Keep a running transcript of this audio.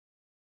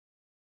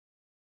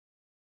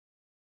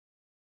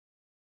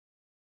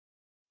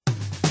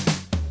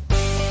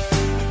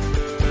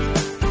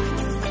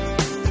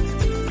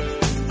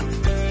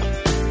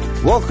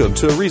Welcome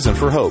to A Reason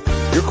for Hope,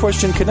 your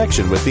Christian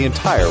connection with the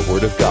entire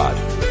Word of God.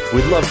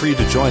 We'd love for you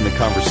to join the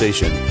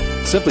conversation.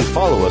 Simply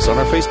follow us on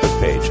our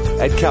Facebook page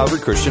at Calvary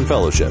Christian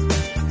Fellowship.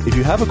 If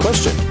you have a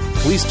question,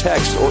 please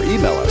text or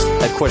email us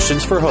at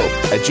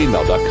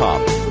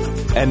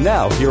questionsforhope@gmail.com. And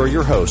now, here are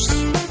your hosts,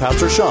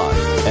 Pastor Sean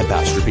and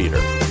Pastor Peter.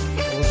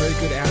 Well, a very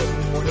good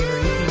afternoon, morning, or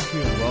evening to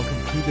you, and welcome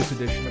to this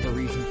edition of A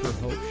Reason for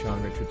Hope.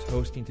 Sean Richards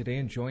hosting today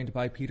and joined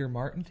by Peter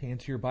Martin to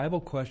answer your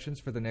Bible questions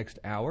for the next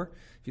hour.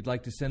 If you'd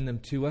like to send them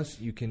to us,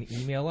 you can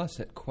email us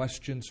at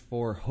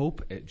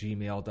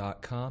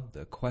questionsforhope@gmail.com.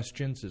 The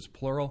questions is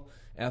plural,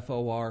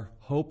 F-O-R,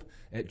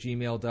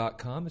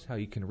 hope@gmail.com is how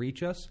you can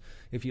reach us.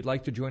 If you'd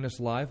like to join us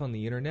live on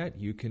the internet,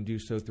 you can do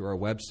so through our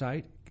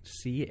website,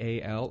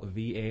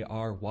 CALVARY,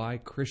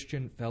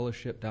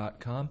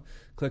 ChristianFellowship.com.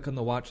 Click on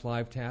the Watch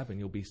Live tab, and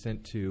you'll be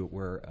sent to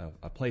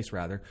a place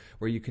where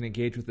you can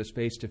engage with us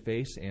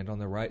face-to-face. And on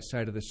the right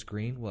side of the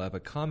screen, we'll have a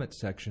comment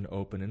section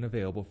open and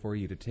available for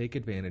you to take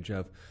advantage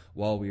of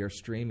while we are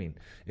streaming.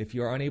 If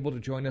you are unable to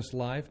join us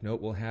live, note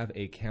we'll have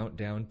a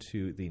countdown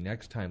to the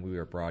next time we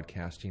are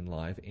broadcasting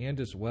live, and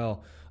as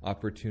well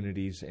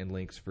opportunities and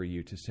links for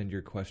you to send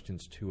your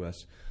questions to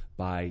us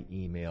by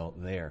email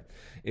there.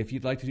 If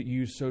you'd like to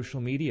use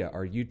social media,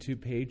 our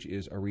YouTube page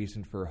is A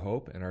Reason for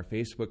Hope, and our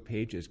Facebook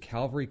page is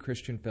Calvary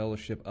Christian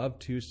Fellowship of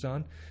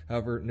Tucson.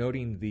 However,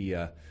 noting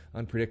the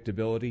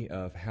unpredictability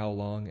of how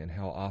long and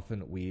how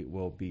often we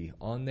will be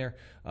on there.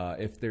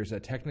 If there's a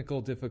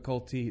technical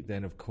difficulty,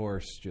 then of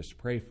course just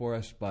pray for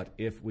us. But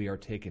if we are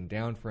taken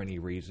down for any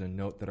reason,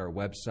 note that our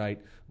website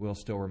will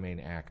still remain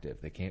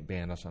active. They can't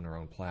ban us on our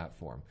own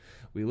platform.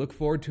 We look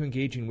forward to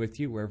engaging with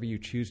you wherever you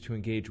choose to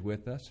engage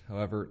with us.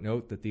 However,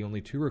 note that the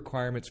only two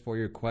requirements for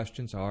your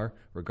questions are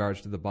regards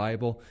to the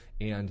Bible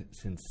and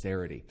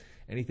sincerity.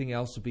 Anything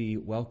else will be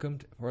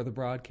welcomed for the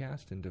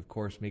broadcast, and of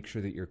course make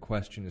sure that your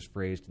question is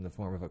phrased in the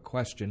form of a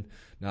question,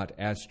 not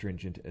as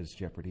stringent as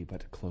Jeopardy,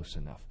 but close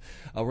enough.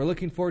 We're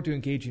looking forward to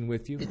engaging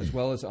with you, as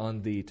well as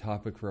on the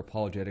topic for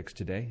apologetics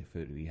today.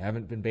 If we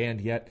haven't been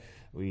banned yet,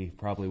 we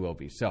probably will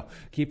be. So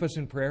keep us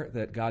in prayer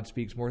that God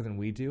speaks more than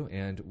we do,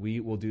 and we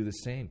will do the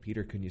same.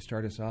 Peter, can you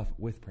start us off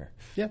with prayer?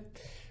 Yeah.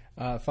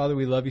 Father,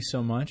 we love you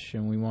so much,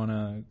 and we want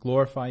to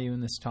glorify you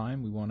in this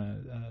time. We want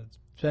to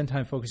spend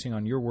time focusing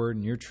on your word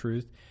and your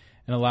truth,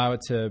 and allow it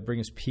to bring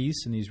us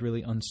peace in these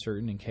really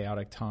uncertain and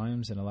chaotic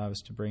times, and allow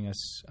us to bring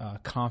us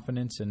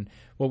confidence in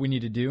what we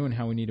need to do and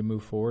how we need to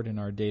move forward in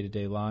our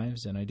day-to-day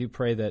lives. And I do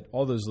pray that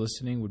all those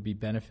listening would be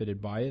benefited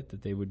by it,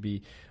 that they would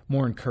be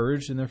more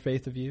encouraged in their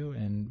faith of you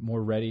and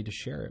more ready to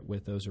share it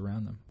with those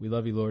around them. We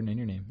love you, Lord, and in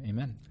your name,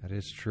 amen. That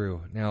is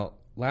true. Now,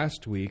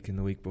 last week and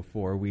the week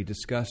before, we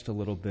discussed a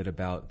little bit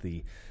about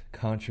the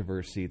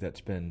controversy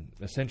that's been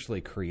essentially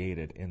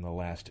created in the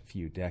last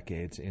few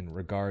decades in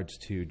regards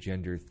to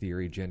gender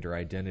theory, gender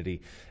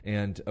identity,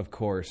 and, of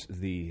course,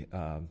 the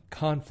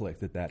conflict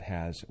that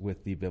has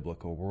with the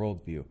biblical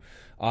worldview.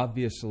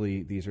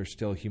 Obviously, these are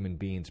still human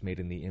beings made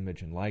in the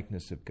image and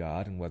likeness of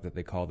God, and whether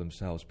they call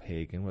themselves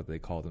pagan, whether they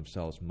call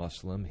themselves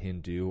Muslim,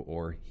 Hindu,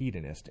 or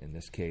hedonist in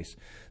this case,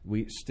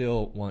 we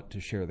still want to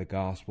share the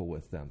gospel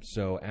with them.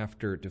 So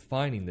after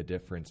defining the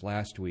difference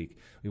last week,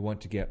 we want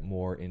to get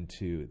more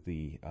into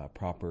the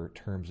proper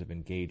terms of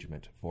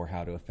engagement for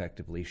how to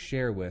effectively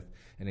share with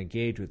and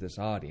engage with this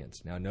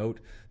audience. Now note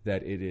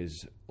that it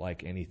is,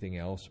 like anything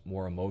else,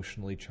 more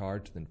emotionally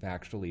charged than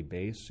factually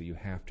based, so you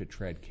have to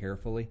tread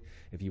carefully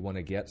if you want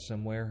to get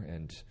somewhere.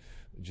 And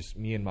just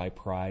me and my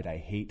pride, I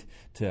hate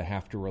to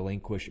have to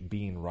relinquish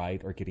being right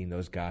or getting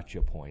those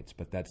gotcha points,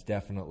 but that's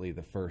definitely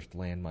the first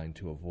landmine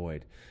to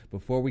avoid.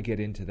 Before we get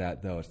into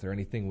that, though, is there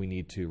anything we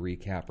need to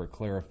recap or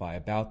clarify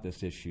about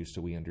this issue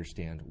so we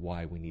understand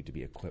why we need to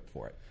be equipped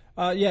for it?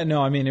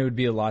 It would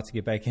be a lot to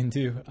get back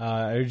into.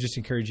 I would just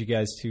encourage you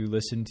guys to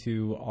listen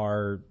to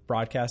our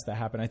broadcast that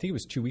happened, I think it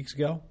was 2 weeks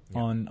ago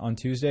on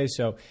Tuesday.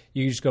 So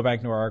you can just go back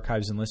into our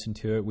archives and listen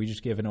to it. We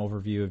just give an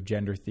overview of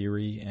gender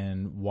theory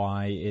and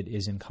why it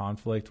is in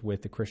conflict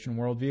with the Christian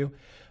worldview.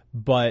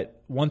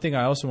 But one thing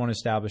I also want to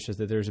establish is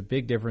that there's a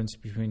big difference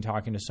between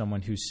talking to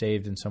someone who's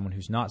saved and someone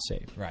who's not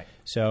saved. Right.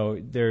 So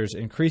there's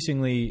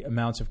increasingly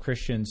amounts of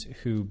Christians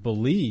who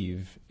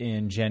believe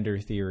in gender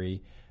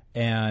theory,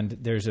 and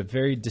there's a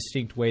very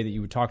distinct way that you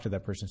would talk to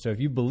that person. So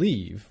if you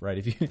believe, right,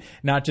 if you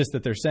not just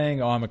that they're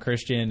saying, "Oh, I'm a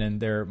Christian," and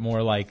they're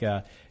more like,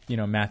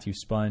 Matthew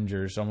Sponge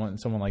or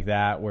someone like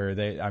that, where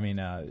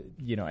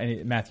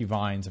Matthew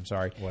Vines,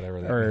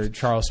 whatever that or means.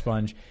 Charles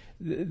Sponge.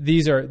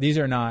 These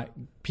are not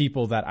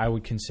people that I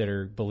would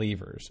consider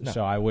believers. No.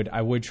 So I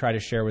would try to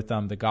share with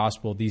them the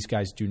gospel. These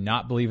guys do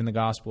not believe in the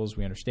gospel as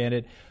we understand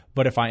it.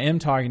 But if I am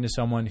talking to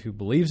someone who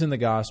believes in the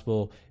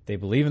gospel, they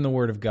believe in the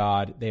word of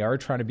God, they are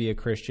trying to be a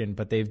Christian,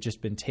 but they've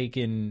just been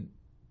taken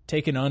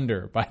taken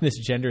under by this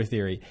gender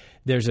theory,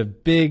 there's a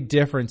big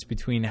difference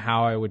between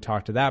how I would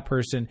talk to that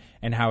person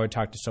and how I would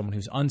talk to someone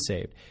who's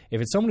unsaved.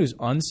 If it's someone who's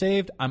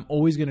unsaved, I'm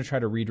always going to try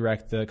to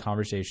redirect the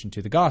conversation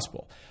to the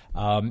gospel.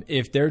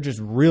 If they're just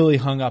really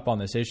hung up on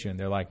this issue and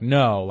they're like,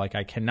 no, like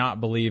I cannot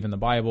believe in the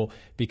Bible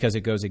because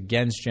it goes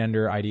against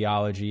gender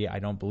ideology. I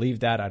don't believe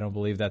that. I don't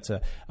believe that's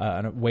a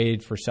way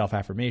for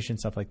self-affirmation,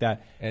 stuff like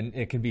that. And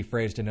it can be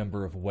phrased a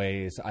number of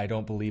ways. I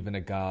don't believe in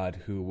a God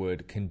who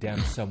would condemn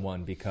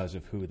someone because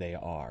of who they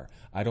are.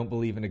 I don't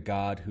believe in a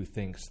God who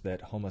thinks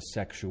that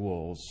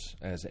homosexuals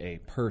as a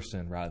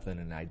person rather than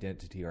an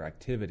identity or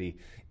activity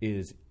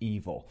is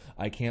evil.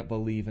 I can't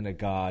believe in a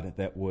God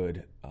that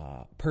would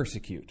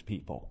persecute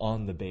people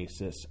on the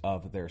basis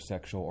of their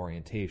sexual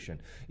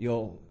orientation.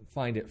 You'll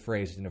find it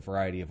phrased in a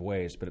variety of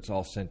ways, but it's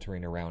all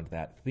centering around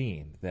that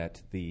theme,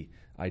 that the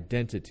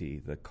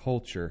identity, the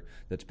culture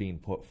that's being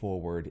put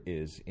forward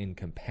is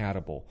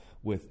incompatible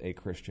with a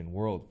Christian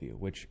worldview,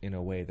 which in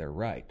a way they're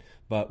right.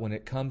 But when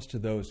it comes to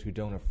those who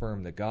don't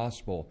affirm the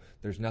gospel,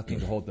 there's nothing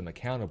to hold them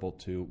accountable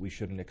to. We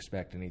shouldn't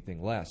expect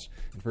anything less.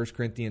 In 1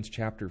 Corinthians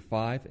chapter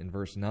 5 and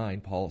verse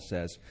 9, Paul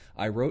says,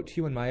 I wrote to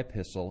you in my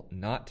epistle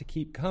not to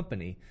keep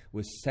company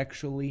with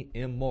sexually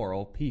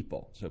immoral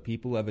people. So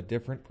people who have a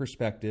different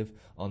perspective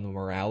on the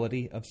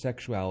morality of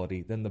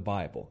sexuality than the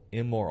Bible.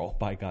 Immoral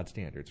by God's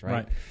standards,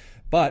 right?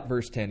 But,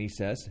 verse 10, he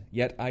says,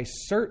 yet I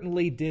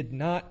certainly did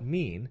not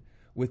mean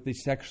with the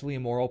sexually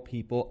immoral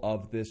people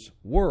of this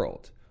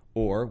world,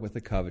 or with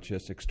the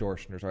covetous,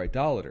 extortioners, or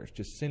idolaters,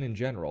 just sin in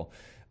general,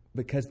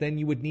 because then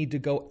you would need to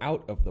go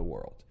out of the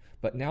world.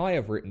 But now I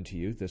have written to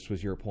you, this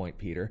was your point,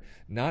 Peter,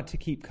 not to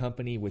keep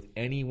company with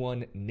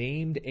anyone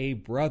named a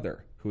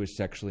brother who is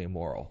sexually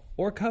immoral,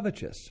 or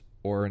covetous,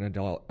 or an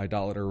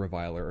idolater,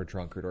 reviler, or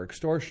drunkard, or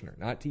extortioner,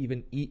 not to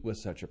even eat with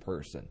such a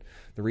person.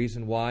 The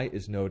reason why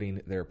is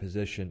noting their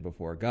position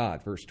before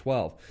God. Verse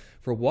 12,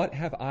 for what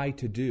have I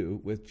to do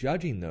with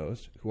judging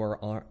those who are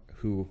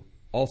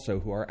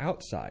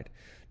outside?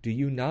 Do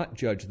you not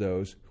judge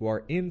those who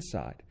are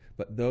inside?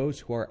 But those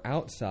who are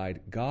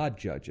outside, God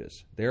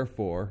judges.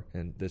 Therefore,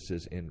 and this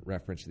is in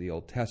reference to the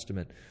Old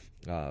Testament,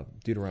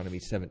 Deuteronomy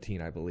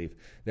 17, I believe,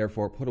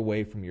 therefore put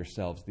away from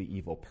yourselves the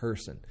evil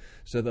person.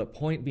 So the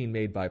point being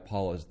made by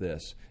Paul is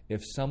this: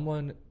 if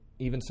someone,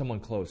 even someone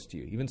close to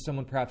you, even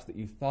someone perhaps that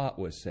you thought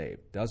was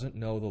saved, doesn't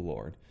know the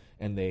Lord,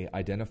 and they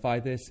identify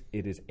this,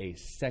 it is a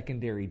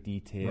secondary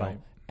detail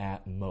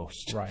at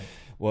most. Right.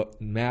 What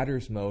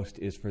matters most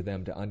is for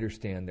them to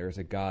understand there's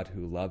a God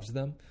who loves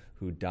them,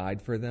 who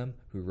died for them,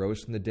 who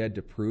rose from the dead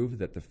to prove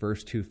that the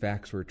first two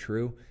facts were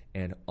true,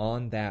 and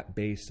on that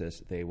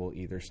basis, they will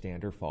either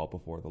stand or fall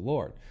before the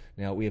Lord.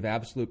 Now, we have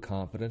absolute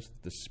confidence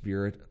that the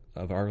Spirit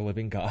of our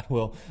living God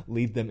will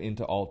lead them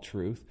into all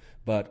truth,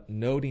 but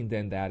noting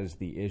then that is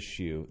the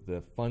issue,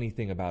 the funny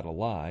thing about a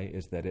lie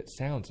is that it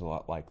sounds a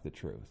lot like the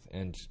truth,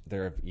 and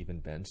there have even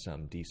been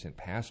some decent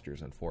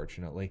pastors,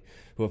 unfortunately,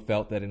 who have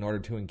felt that in order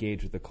to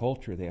engage with the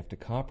culture, they have to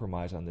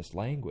compromise on this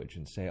language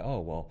and say,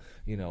 oh, well,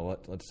 you know,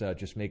 let's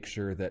just make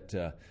sure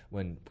that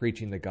when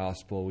preaching the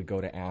gospel, we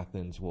go to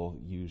Athens, we'll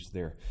use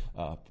their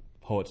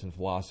poets and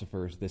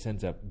philosophers. This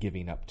ends up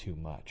giving up too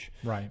much.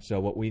 Right. So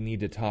what we need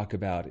to talk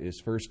about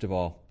is, first of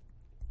all,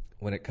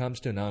 when it comes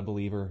to a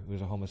non-believer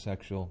who's a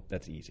homosexual,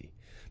 that's easy.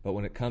 But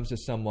when it comes to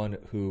someone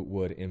who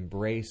would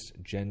embrace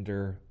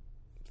gender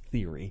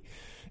theory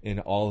in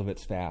all of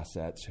its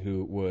facets,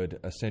 who would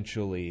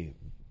essentially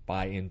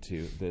buy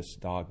into this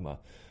dogma,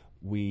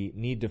 we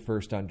need to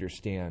first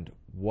understand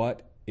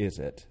what is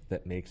it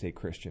that makes a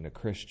Christian,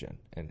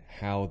 and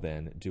how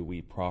then do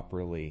we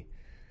properly,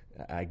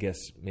 I guess,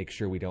 make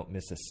sure we don't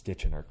miss a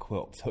stitch in our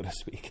quilt, so to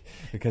speak,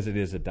 because it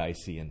is a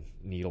dicey and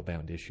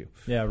needle-bound issue.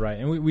 Yeah, right.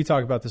 And we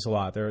talk about this a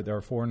lot. There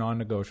are 4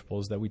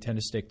 non-negotiables that we tend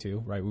to stick to,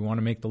 right? We want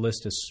to make the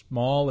list as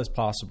small as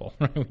possible,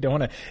 right? We don't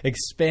want to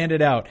expand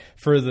it out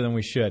further than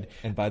we should.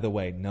 And by the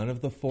way, none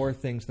of the 4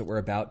 things that we're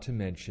about to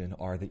mention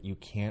are that you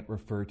can't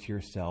refer to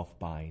yourself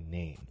by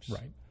names.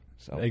 Right.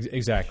 So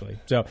exactly.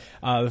 So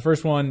the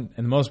first one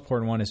and the most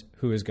important one is,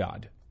 who is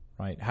God?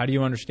 Right? How do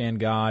you understand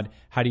God?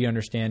 How do you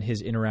understand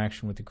his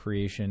interaction with the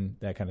creation?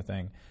 That kind of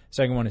thing.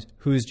 Second one is,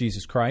 who is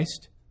Jesus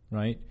Christ?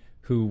 Right?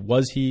 Who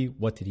was he?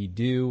 What did he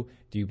do?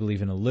 Do you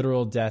believe in a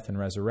literal death and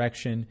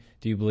resurrection?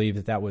 Do you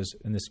believe that was,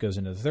 and this goes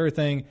into the third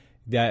thing,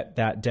 that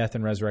death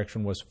and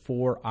resurrection was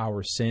for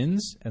our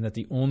sins, and that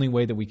the only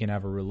way that we can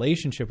have a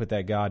relationship with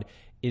that God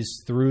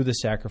is through the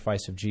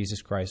sacrifice of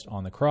Jesus Christ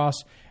on the cross?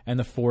 And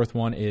the fourth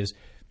one is,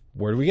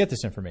 where do we get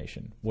this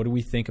information? What do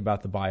we think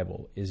about the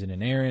Bible? Is it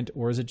inerrant,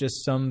 or is it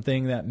just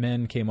something that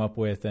men came up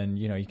with, and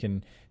you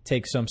can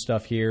take some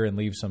stuff here and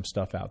leave some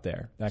stuff out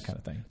there, that kind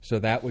of thing? So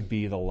that would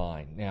be the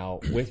line. Now,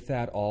 with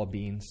that all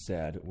being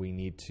said, we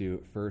need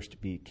to first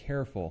be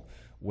careful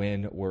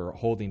when we're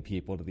holding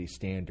people to these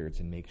standards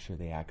and make sure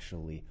they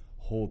actually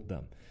hold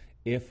them,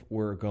 if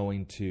we're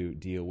going to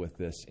deal with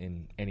this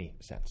in any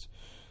sense.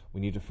 We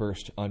need to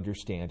first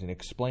understand and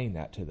explain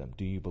that to them.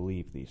 Do you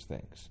believe these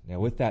things? Now,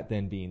 with that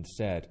then being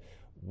said,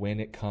 when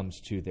it comes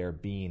to there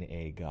being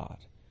a God,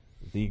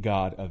 the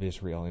God of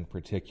Israel in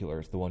particular,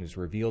 is the one who's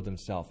revealed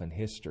himself in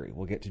history.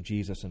 We'll get to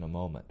Jesus in a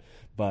moment.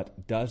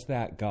 But does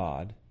that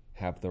God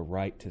have the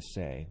right to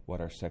say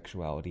what our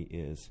sexuality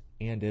is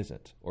and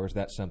isn't? Or is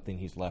that something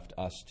he's left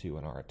us to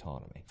in our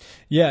autonomy?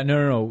 Yeah,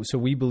 no. So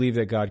we believe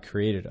that God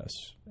created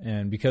us.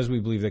 And because we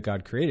believe that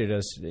God created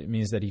us, it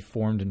means that he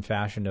formed and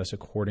fashioned us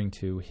according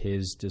to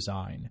his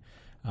design.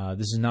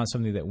 This is not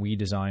something that we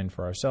design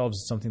for ourselves.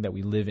 It's something that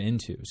we live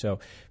into. So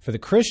for the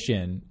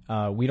Christian,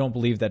 we don't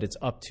believe that it's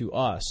up to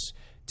us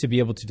to be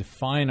able to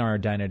define our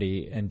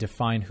identity and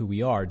define who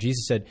we are.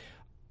 Jesus said,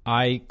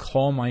 I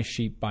call my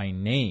sheep by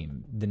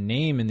name. The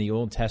name in the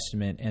Old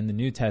Testament and the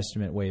New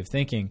Testament way of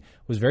thinking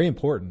was very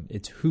important.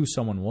 It's who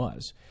someone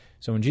was.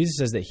 So when Jesus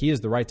says that he has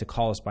the right to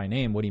call us by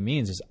name, what he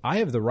means is, I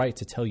have the right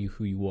to tell you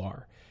who you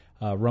are.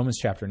 Romans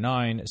chapter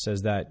 9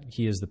 says that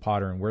he is the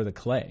potter and we're the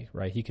clay,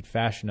 right? He could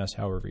fashion us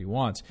however he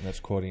wants. And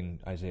that's quoting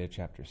Isaiah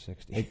chapter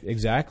 60.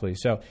 Exactly.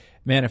 So,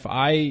 man, if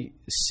I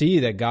see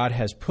that God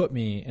has put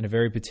me in a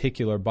very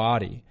particular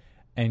body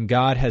and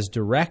God has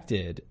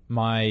directed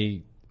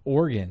my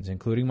organs,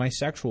 including my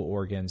sexual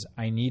organs,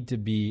 I need to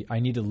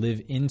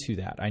live into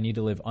that. I need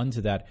to live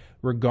unto that,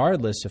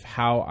 regardless of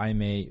how I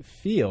may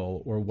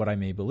feel or what I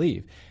may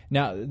believe.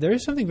 Now, there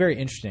is something very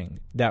interesting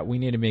that we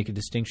need to make a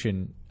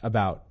distinction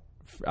about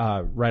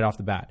right off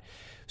the bat.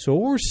 So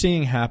what we're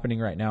seeing happening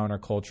right now in our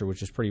culture,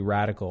 which is pretty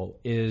radical,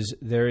 is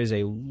there is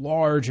a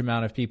large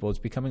amount of people. It's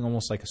becoming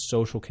almost like a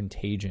social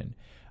contagion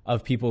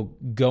of people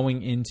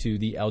going into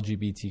the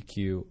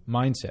LGBTQ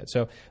mindset.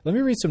 So let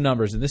me read some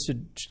numbers, and this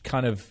should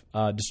kind of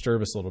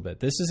disturb us a little bit.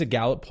 This is a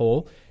Gallup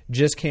poll,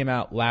 just came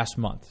out last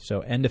month,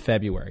 so end of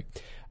February.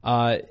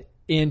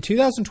 In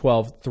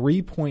 2012,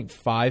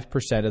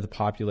 3.5% of the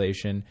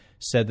population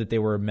said that they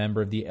were a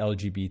member of the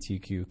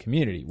LGBTQ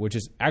community, which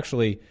is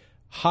actually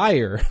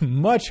higher,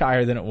 much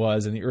higher than it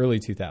was in the early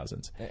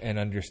 2000s. And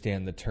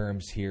understand the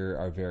terms here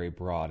are very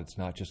broad. It's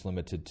not just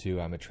limited to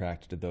I'm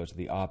attracted to those of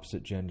the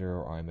opposite gender,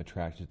 or I'm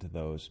attracted to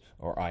those,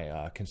 or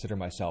I consider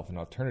myself an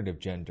alternative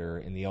gender.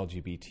 In the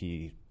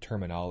LGBT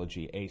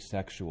terminology,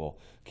 asexual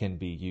can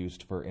be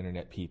used for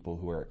internet people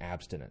who are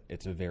abstinent.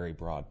 It's a very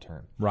broad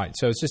term. Right.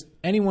 So it's just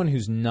anyone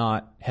who's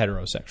not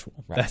heterosexual.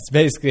 Right. That's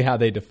basically how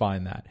they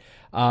define that.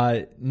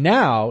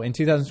 Now, in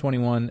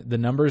 2021, the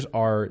numbers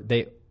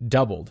they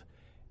doubled.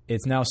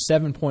 It's now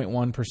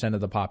 7.1% of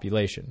the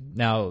population.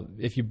 Now,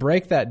 if you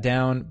break that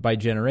down by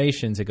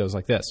generations, it goes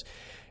like this.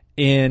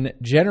 In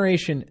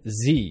Generation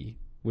Z,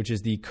 which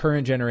is the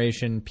current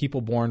generation,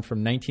 people born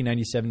from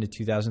 1997 to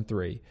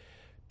 2003,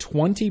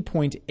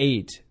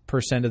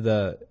 20.8% of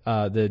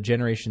the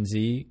Generation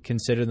Z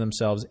consider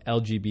themselves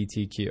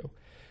LGBTQ.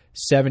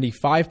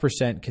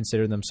 75%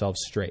 consider themselves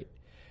straight.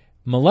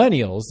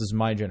 Millennials, this is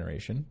my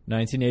generation,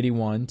 1981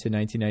 to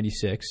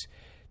 1996,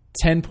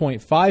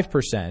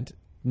 10.5%.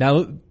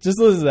 Now, just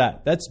listen to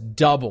that. That's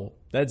double.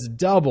 That's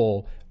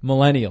double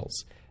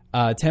millennials.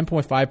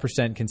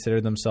 10.5%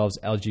 consider themselves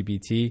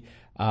LGBT.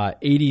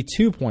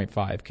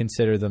 82.5%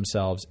 consider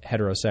themselves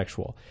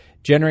heterosexual.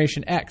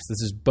 Generation X,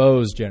 this is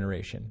Bo's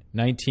generation,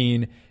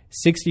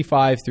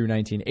 1965 through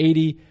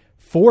 1980,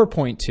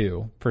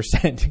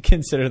 4.2%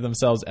 consider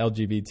themselves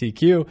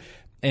LGBTQ,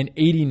 and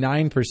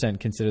 89%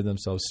 consider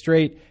themselves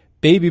straight.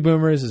 Baby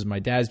boomers is my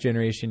dad's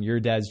generation, your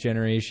dad's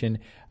generation.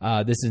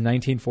 This is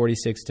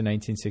 1946 to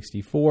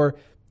 1964.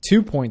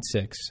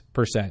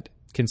 2.6%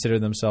 consider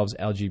themselves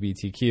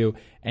LGBTQ,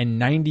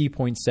 and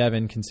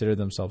 90.7% consider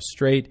themselves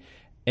straight.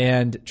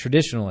 And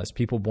traditionalists,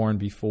 people born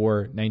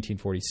before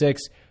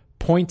 1946,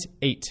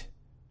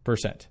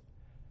 0.8%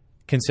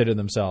 consider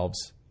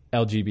themselves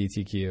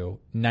LGBTQ.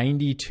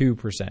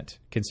 92%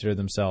 consider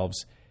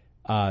themselves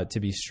to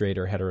be straight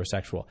or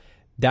heterosexual.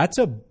 That's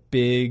a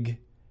big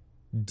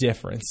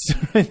difference.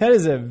 That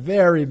is a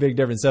very big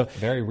difference. So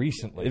very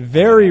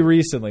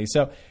recently.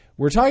 So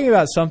we're talking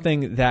about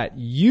something that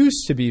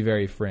used to be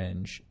very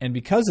fringe, and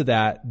because of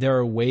that, there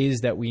are ways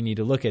that we need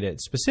to look at it,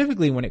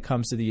 specifically when it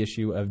comes to the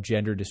issue of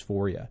gender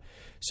dysphoria.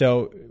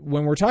 So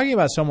when we're talking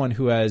about someone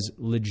who has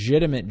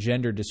legitimate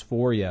gender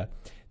dysphoria,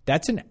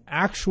 that's an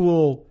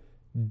actual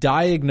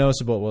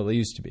diagnosable, well, it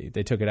used to be.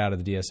 They took it out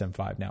of the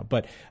DSM-5 now,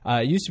 but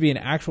it used to be an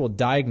actual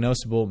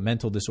diagnosable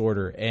mental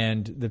disorder,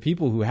 and the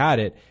people who had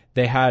it,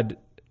 they had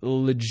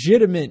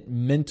legitimate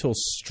mental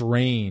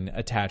strain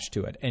attached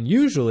to it. And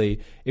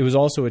usually it was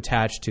also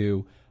attached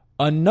to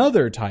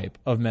another type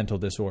of mental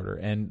disorder.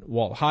 And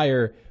Walt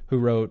Heyer, who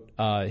wrote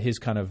his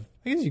kind of,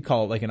 I guess you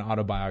call it like an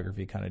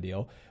autobiography kind of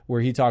deal, where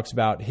he talks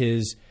about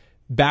his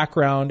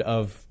background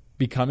of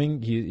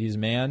becoming, he's a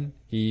man,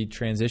 he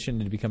transitioned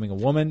into becoming a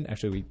woman.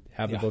 Actually, we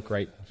have the book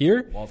right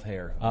here. Walt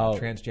Heyer,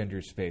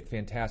 Transgender's Faith.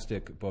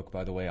 Fantastic book,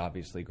 by the way,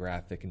 obviously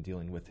graphic and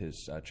dealing with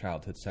his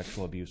childhood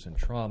sexual abuse and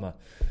trauma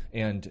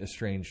and a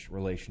strange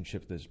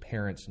relationship with his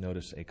parents.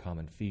 Notice a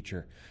common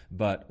feature.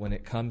 But when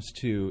it comes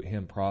to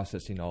him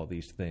processing all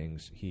these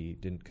things, he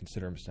didn't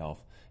consider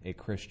himself a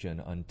Christian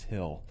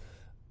until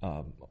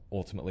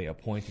ultimately a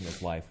point in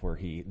his life where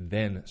he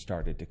then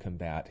started to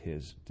combat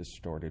his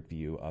distorted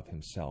view of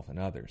himself and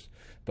others.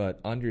 But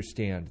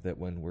understand that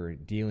when we're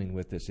dealing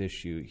with this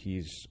issue,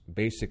 he's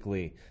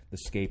basically the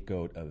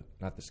scapegoat of,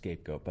 not the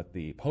scapegoat, but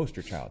the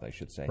poster child, I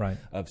should say, right.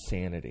 of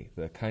sanity,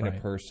 the kind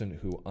of person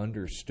who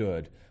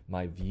understood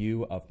my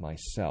view of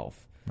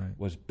myself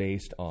was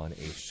based on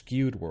a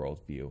skewed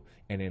worldview.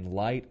 And in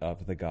light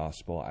of the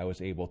gospel, I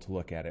was able to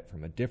look at it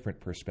from a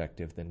different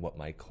perspective than what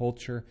my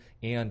culture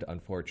and,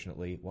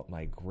 unfortunately, what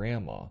my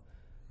grandma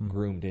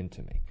groomed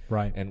into me.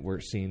 Right. And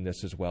we're seeing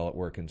this as well at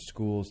work in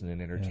schools and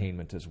in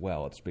entertainment as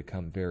well. It's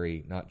become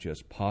very, not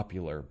just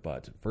popular,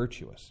 but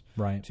virtuous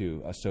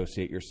to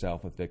associate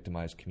yourself with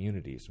victimized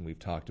communities. And we've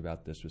talked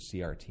about this with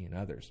CRT and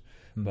others.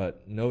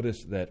 But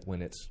notice that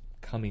when it's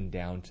coming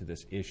down to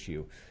this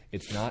issue,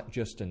 it's not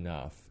just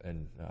enough,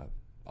 and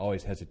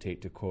always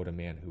hesitate to quote a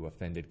man who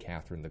offended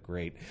Catherine the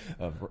Great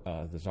of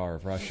the Tsar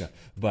of Russia,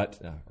 but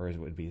or it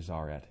would be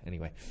Tsarette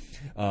anyway.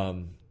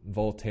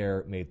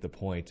 Voltaire made the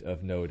point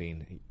of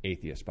noting,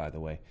 atheist by the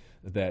way,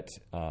 that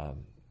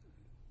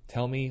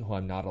tell me who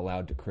I'm not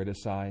allowed to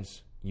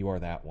criticize, you are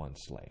that one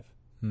slave.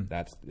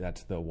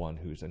 That's the one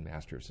who's a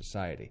master of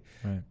society.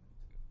 Right.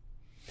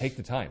 Take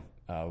the time.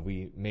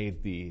 We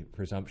made the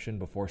presumption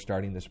before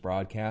starting this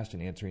broadcast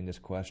and answering this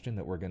question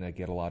that we're going to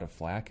get a lot of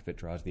flack if it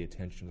draws the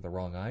attention to the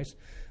wrong eyes,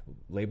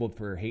 labeled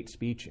for hate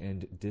speech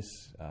and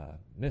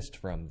dismissed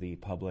from the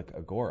public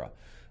agora.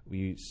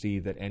 We see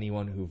that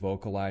anyone who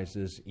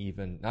vocalizes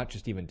even, not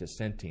just even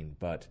dissenting,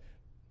 but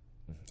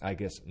I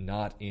guess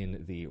not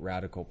in the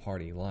radical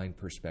party line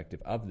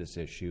perspective of this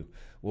issue,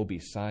 will be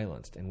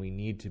silenced. And we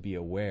need to be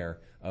aware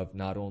of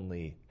not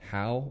only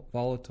how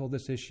volatile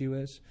this issue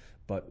is,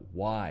 but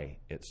why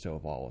it's so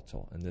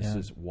volatile. And this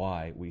is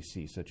why we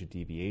see such a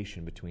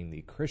deviation between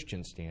the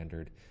Christian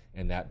standard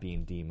and that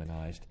being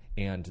demonized,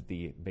 and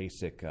the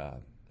basic,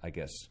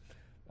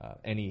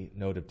 any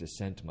note of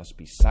dissent must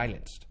be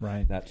silenced.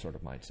 Right. That sort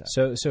of mindset.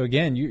 So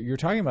again, you're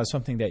talking about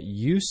something that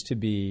used to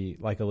be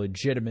like a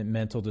legitimate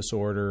mental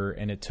disorder,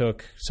 and it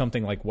took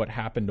something like what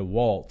happened to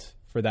Walt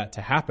for that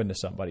to happen to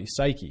somebody's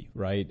psyche,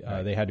 right?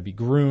 They had to be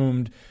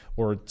groomed,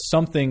 or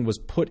something was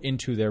put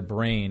into their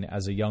brain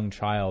as a young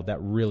child that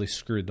really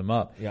screwed them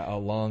up. Yeah, a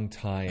long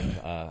time,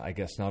 I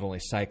guess, not only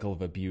cycle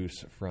of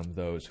abuse from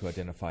those who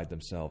identified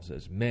themselves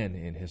as men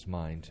in his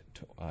mind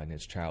in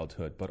his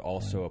childhood, but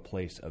also a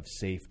place of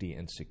safety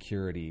and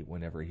security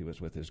whenever he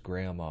was with his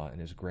grandma, and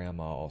his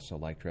grandma also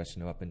liked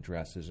dressing him up in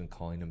dresses and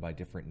calling him by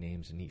different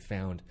names, and he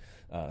found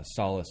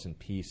solace and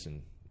peace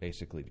and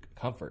basically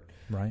comfort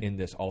in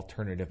this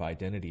alternative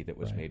identity that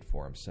was made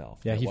for himself.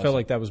 Yeah, he felt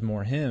like that was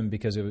more him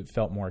because it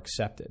felt more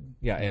accepted.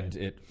 Yeah, and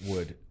it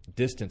would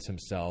distance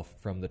himself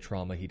from the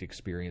trauma he'd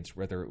experienced,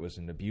 whether it was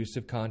in an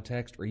abusive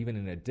context or even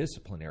in a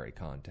disciplinary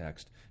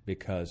context,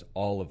 because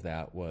all of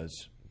that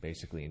was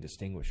basically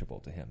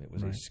indistinguishable to him. It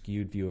was a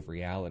skewed view of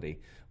reality,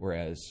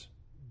 whereas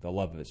the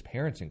love of his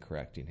parents in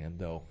correcting him,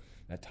 though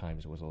at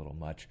times was a little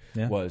much,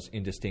 was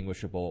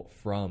indistinguishable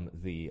from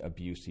the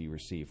abuse he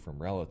received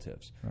from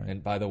relatives.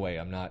 And by the way,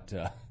 I'm not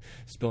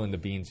spilling the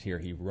beans here.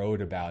 He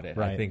wrote about it.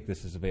 I think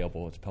this is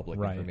available. It's public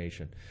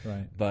information.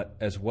 But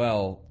as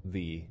well,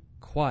 the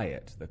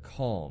quiet, the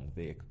calm,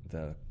 the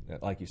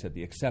like you said,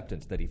 the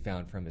acceptance that he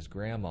found from his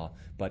grandma,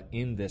 but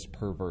in this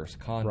perverse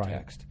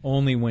context.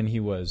 Only when he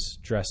was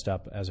dressed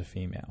up as a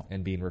female.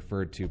 And being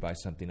referred to by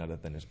something other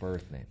than his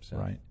birth name.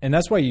 So. And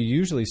that's why you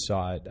usually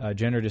saw it.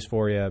 Gender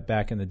dysphoria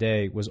back in the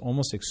day was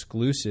almost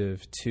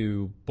exclusive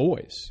to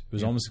boys. It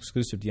was almost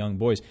exclusive to young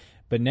boys.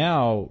 But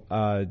now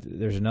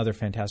there's another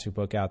fantastic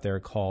book out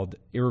there called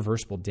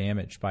Irreversible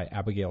Damage by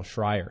Abigail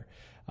Schreier.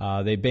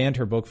 They banned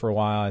her book for a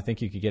while. I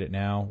think you could get it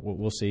now.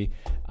 We'll see.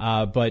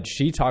 But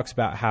she talks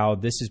about how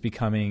this is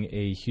becoming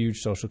a huge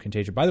social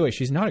contagion. By the way,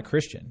 she's not a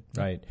Christian,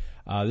 right?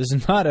 This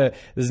is not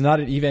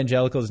an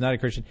evangelical. This is not a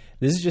Christian.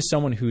 This is just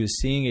someone who is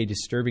seeing a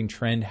disturbing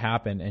trend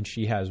happen, and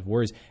she has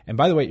worries. And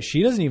by the way,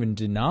 she doesn't even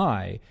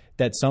deny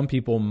that some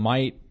people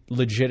might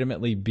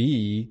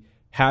legitimately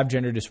have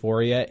gender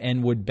dysphoria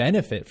and would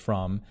benefit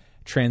from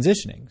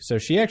transitioning. So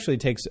she actually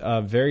takes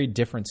a very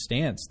different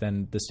stance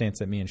than the stance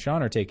that me and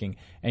Sean are taking,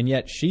 and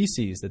yet she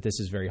sees that this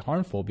is very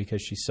harmful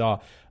because she saw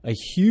a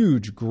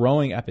huge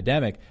growing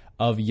epidemic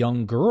of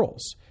young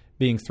girls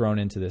being thrown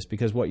into this.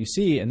 Because what you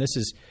see, and this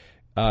is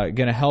going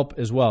to help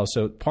as well.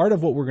 So part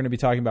of what we're going to be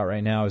talking about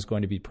right now is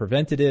going to be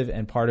preventative,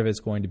 and part of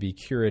it's going to be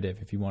curative,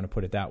 if you want to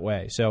put it that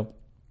way. So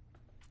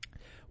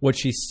what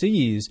she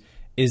sees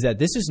is that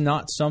this is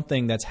not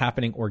something that's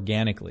happening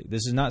organically.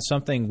 This is not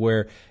something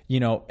where,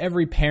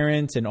 every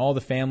parent and all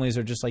the families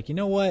are just like, you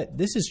know what,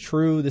 this is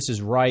true, this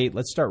is right,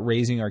 let's start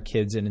raising our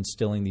kids and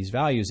instilling these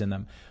values in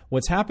them.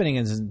 What's happening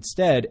is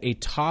instead a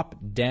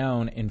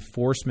top-down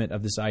enforcement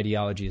of this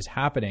ideology is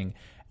happening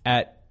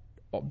at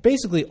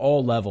basically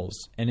all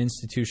levels and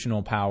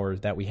institutional power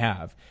that we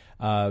have,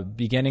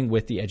 beginning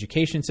with the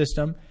education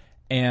system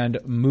and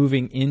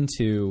moving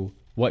into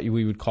what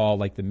we would call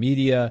like the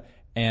media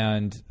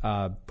and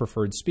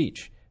preferred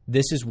speech.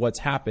 this is what's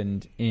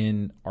happened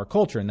in our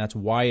culture, and that's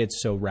why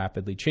it's so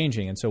rapidly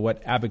changing. And so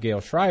what Abigail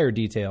Schreier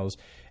details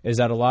is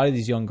that a lot of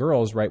these young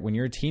girls, right, when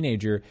you're a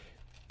teenager,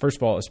 first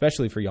of all,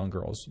 especially for young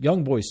girls,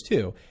 young boys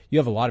too, you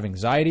have a lot of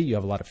anxiety, you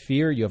have a lot of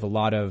fear, you have a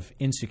lot of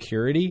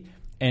insecurity.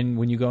 And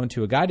when you go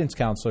into a guidance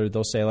counselor,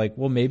 they'll say like,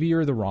 well, maybe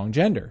you're the wrong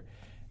gender.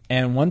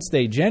 And once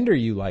they gender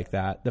you like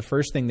that, the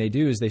first thing they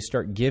do is they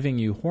start giving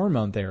you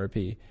hormone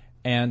therapy,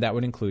 and that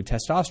would include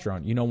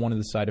testosterone. You know, one of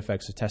the side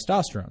effects of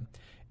testosterone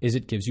is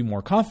it gives you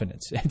more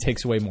confidence. It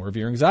takes away more of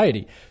your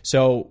anxiety.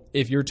 So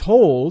if you're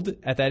told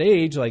at that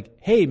age, like,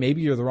 hey,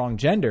 maybe you're the wrong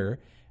gender,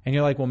 and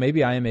you're like, well,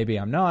 maybe I am, maybe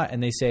I'm not,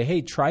 and they say,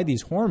 hey, try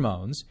these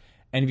hormones,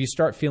 and if you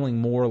start feeling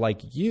more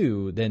like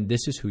you, then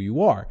this is who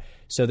you are.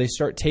 So they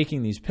start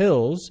taking these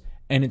pills,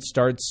 and it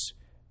starts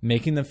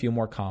making them feel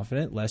more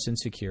confident, less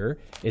insecure.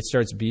 It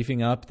starts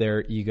beefing up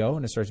their ego,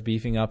 and it starts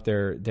beefing up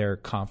their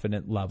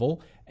confident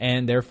level.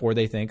 And therefore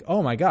they think,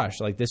 oh my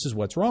gosh, like this is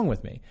what's wrong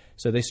with me.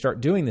 So they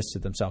start doing this to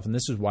themselves. And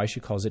this is why she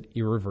calls it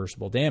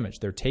irreversible damage.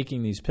 They're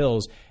taking these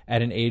pills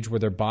at an age where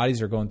their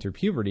bodies are going through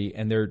puberty,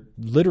 and they're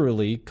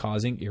literally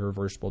causing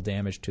irreversible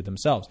damage to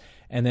themselves.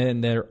 And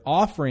then they're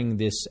offering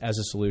this as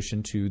a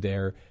solution to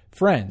their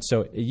friends.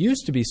 So it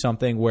used to be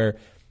something where,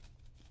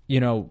 you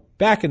know,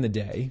 back in the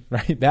day,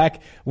 right,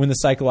 back when the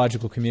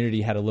psychological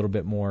community had a little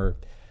bit more,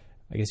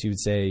 I guess you would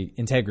say,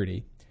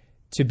 integrity,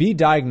 to be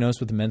diagnosed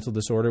with a mental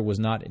disorder was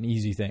not an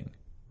easy thing,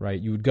 right?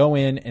 You would go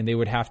in and they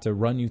would have to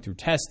run you through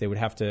tests. They would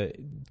have to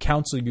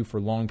counsel you for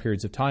long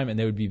periods of time, and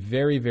they would be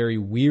very, very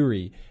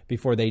weary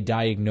before they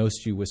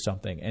diagnosed you with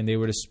something. And they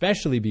would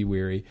especially be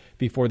weary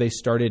before they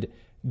started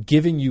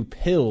giving you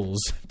pills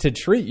to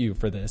treat you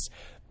for this.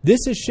 This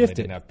has shifted.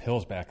 They didn't have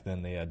pills back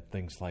then. They had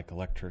things like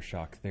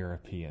electroshock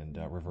therapy and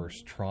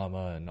reverse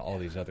trauma and all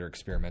these other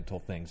experimental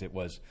things. It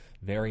was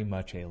very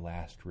much a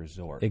last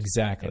resort.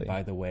 Exactly. And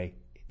by the way,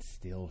 it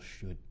still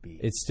should be.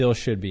 It still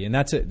should be. And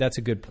that's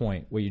a good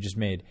point, what you just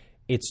made.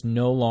 It's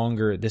no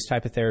longer, this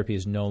type of therapy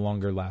is no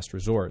longer last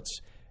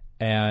resorts.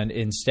 And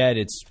instead,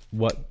 it's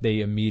what they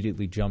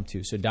immediately jump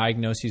to. So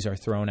diagnoses are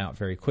thrown out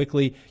very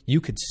quickly.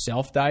 You could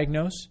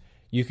self-diagnose.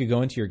 You could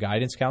go into your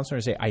guidance counselor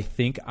and say, I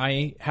think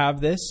I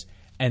have this.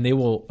 And they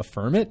will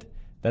affirm it.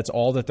 That's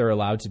all that they're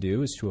allowed to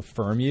do, is to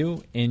affirm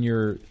you in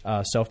your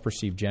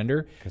self-perceived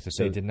gender. Because if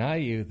they deny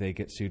you, they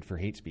get sued for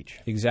hate speech.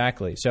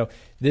 Exactly. So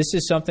this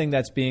is something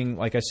that's being,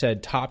 like I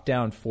said,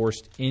 top-down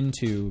forced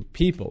into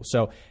people.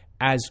 So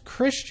as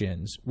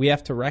Christians, we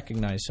have to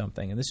recognize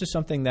something. And this is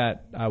something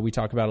that we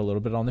talk about a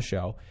little bit on the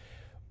show.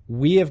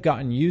 We have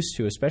gotten used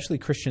to, especially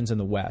Christians in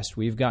the West,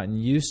 we've gotten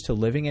used to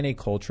living in a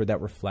culture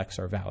that reflects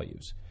our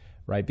values,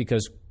 right?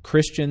 Because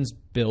Christians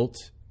built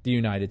the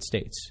United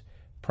States.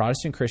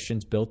 Protestant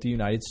Christians built the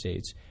United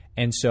States,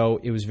 and so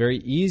it was very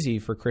easy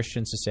for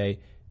Christians to say,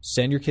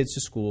 send your kids to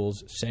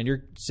schools,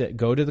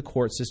 go to the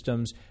court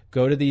systems,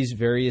 go to these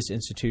various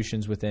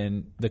institutions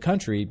within the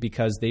country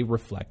because they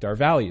reflect our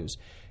values.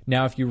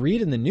 Now, if you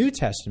read in the New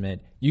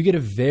Testament, you get a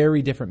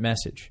very different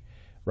message,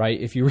 right?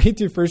 If you read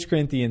through 1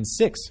 Corinthians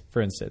 6,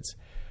 for instance,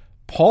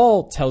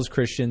 Paul tells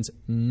Christians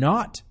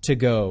not to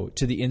go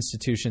to the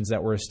institutions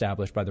that were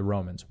established by the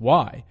Romans.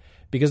 Why?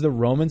 Because the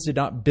Romans did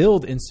not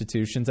build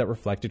institutions that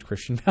reflected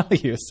Christian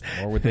values.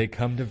 Or would they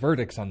come to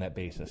verdicts on that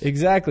basis?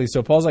 Exactly.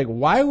 So Paul's like,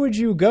 why would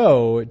you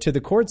go to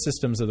the court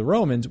systems of the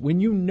Romans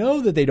when you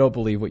know that they don't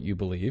believe what you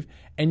believe,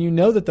 and you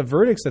know that the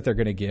verdicts that they're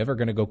going to give are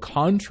going to go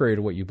contrary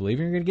to what you believe,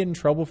 and you're going to get in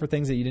trouble for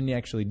things that you didn't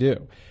actually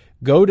do?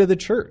 Go to the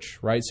church,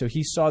 right? So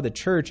he saw the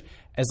church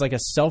as like a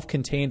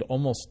self-contained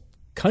almost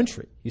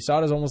country. He saw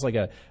it as almost like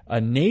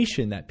a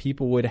nation that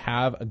people would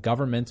have a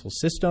governmental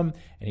system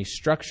and a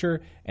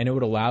structure, and it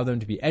would allow them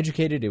to be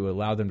educated. It would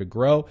allow them to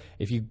grow.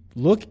 If you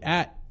look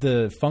at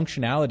the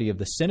functionality of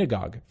the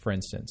synagogue, for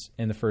instance,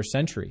 in the first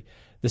century,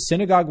 the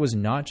synagogue was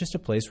not just a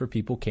place where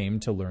people came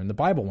to learn the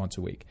Bible once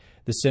a week.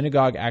 The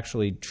synagogue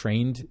actually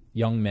trained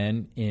young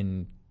men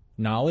in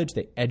knowledge.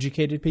 They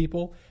educated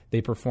people.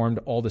 They performed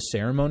all the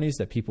ceremonies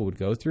that people would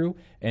go through,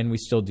 and we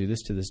still do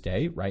this to this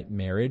day, right?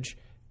 Marriage,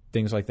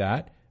 things like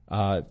that.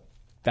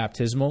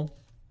 Baptismal,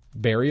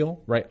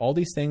 burial, right? All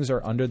these things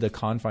are under the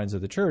confines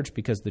of the church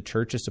because the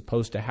church is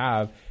supposed to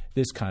have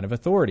this kind of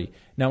authority.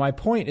 Now, my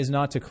point is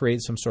not to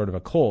create some sort of a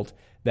cult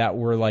that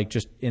we're like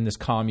just in this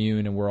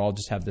commune and we're all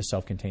just have this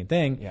self-contained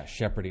thing. Yeah,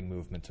 shepherding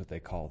movements, what they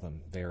call them,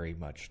 very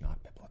much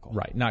not biblical.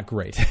 Right, not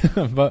great.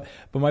 But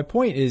my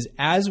point is,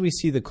 as we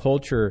see the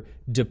culture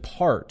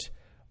depart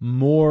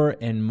more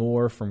and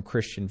more from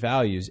Christian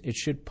values, it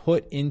should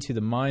put into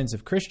the minds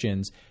of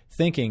Christians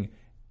thinking,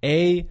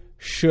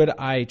 should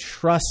I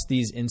trust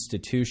these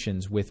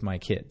institutions with my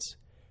kids,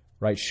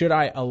 right? Should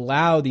I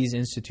allow these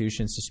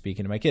institutions to speak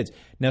into my kids?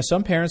 Now,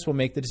 some parents will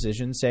make the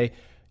decision and say,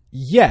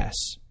 yes,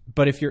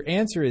 but if your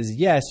answer is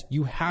yes,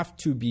 you have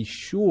to be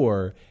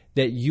sure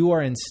that you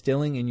are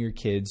instilling in your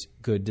kids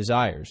good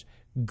desires,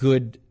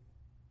 good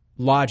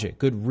logic,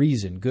 good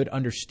reason, good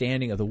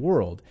understanding of the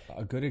world.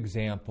 A good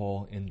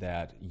example in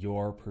that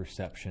your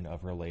perception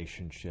of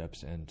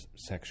relationships and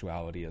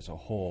sexuality as a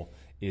whole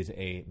is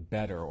a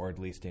better, or at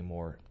least a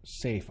more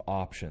safe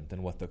option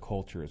than what the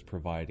culture is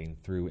providing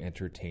through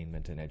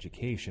entertainment and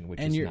education,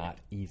 which is not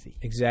easy.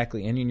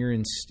 Exactly. And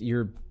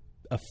you're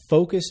a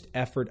focused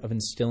effort of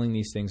instilling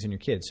these things in your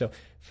kids. So,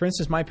 for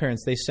instance, my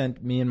parents, they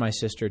sent me and my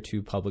sister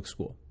to public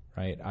school,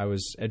 right? I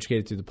was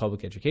educated through the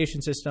public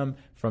education system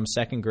from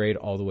second grade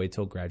all the way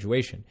till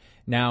graduation.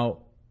 Now,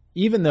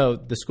 even though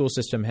the school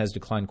system has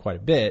declined quite a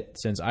bit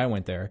since I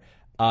went there,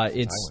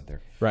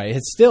 right.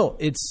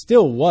 It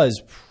still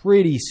was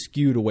pretty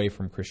skewed away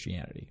from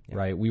Christianity,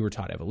 right? We were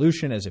taught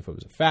evolution as if it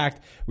was a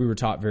fact. We were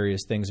taught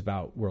various things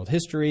about world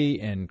history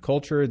and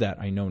culture that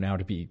I know now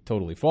to be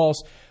totally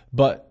false.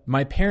 But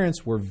my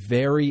parents were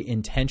very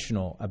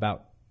intentional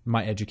about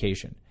my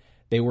education.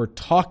 They were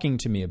talking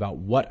to me about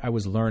what I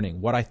was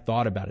learning, what I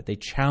thought about it. They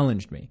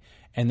challenged me.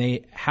 And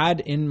they had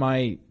in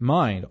my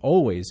mind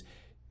always,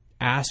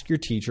 ask your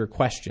teacher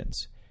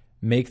questions.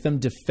 Make them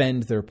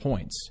defend their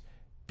points,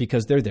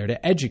 because they're there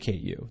to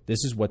educate you.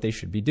 This is what they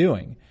should be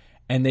doing.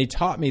 And they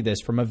taught me this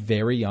from a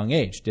very young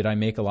age. Did I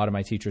make a lot of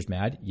my teachers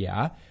mad?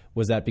 Yeah.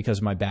 Was that because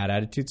of my bad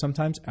attitude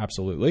sometimes?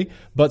 Absolutely.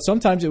 But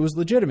sometimes it was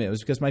legitimate. It was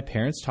because my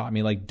parents taught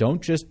me, like,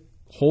 don't just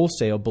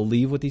wholesale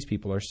believe what these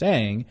people are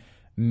saying.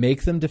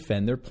 Make them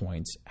defend their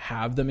points.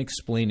 Have them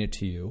explain it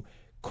to you.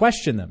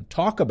 Question them.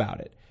 Talk about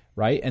it,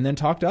 right? And then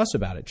talk to us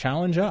about it.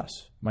 Challenge us.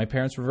 My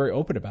parents were very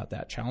open about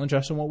that. Challenge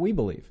us on what we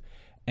believe.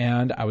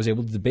 And I was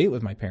able to debate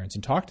with my parents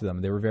and talk to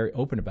them. They were very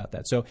open about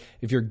that. So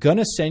if you're going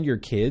to send your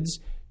kids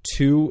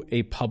to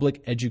a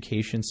public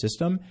education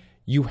system,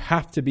 you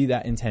have to be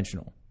that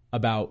intentional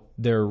about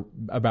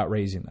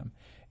raising them.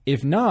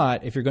 If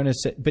not, if you're going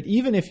to but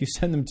even if you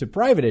send them to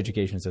private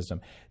education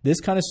system,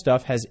 this kind of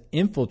stuff has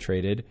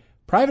infiltrated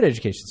private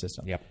education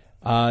system. Yep.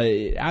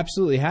 It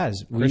absolutely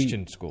has.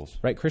 Christian schools.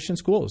 Right, Christian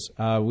schools.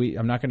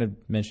 I'm not going to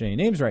mention any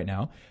names right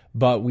now,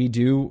 but we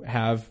do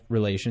have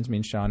relations. Me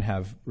and Sean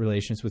have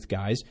relations with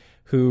guys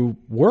who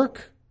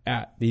work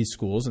at these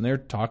schools, and they're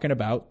talking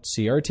about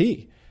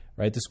CRT,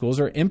 right? The schools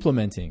are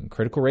implementing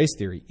critical race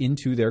theory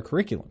into their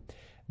curriculum.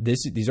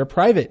 These are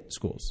private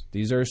schools.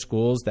 These are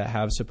schools that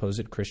have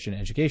supposed Christian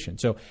education.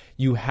 So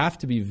you have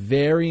to be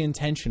very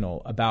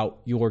intentional about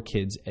your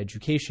kids'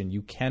 education.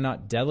 You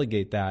cannot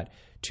delegate that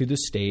to the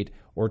state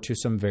or to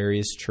some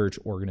various church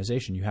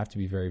organization. You have to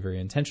be very, very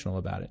intentional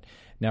about it.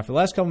 Now, for the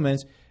last couple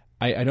minutes,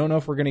 I don't know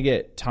if we're going to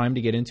get time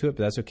to get into it,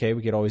 but that's okay.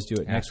 We could always do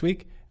it next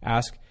week.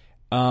 Ask,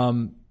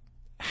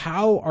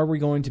 how are we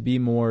going to be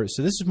more,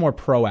 so this is more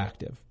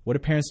proactive. What do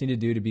parents need to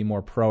do to be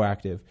more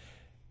proactive?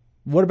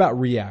 What about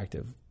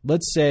reactive?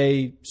 Let's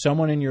say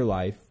someone in your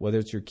life, whether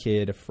it's your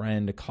kid, a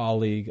friend, a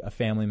colleague, a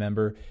family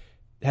member,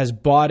 has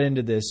bought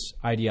into this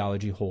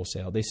ideology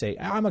wholesale. They say,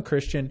 I'm a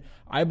Christian,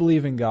 I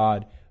believe in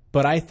God,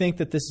 but I think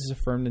that this is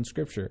affirmed in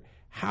Scripture.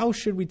 How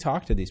should we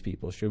talk to these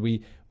people? Should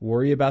we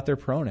worry about their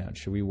pronouns?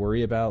 Should we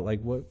worry about, like,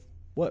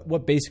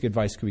 what basic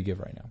advice could we give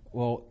right now?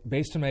 Well,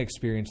 based on my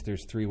experience,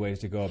 there's 3 ways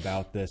to go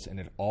about this, and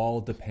it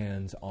all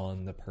depends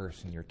on the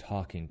person you're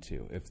talking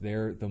to. If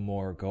they're the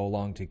more go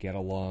along to get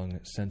along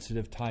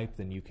sensitive type,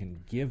 then you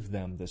can give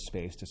them the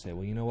space to say,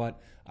 well, you know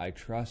what? I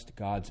trust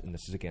God's, and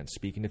this is, again,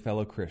 speaking to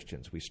fellow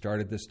Christians. We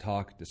started this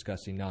talk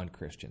discussing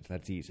non-Christians.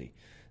 That's easy.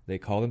 They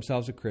call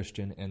themselves a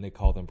Christian, and they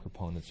call them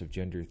proponents of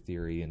gender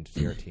theory and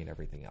CRT and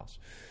everything else.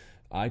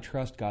 I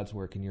trust God's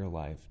work in your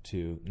life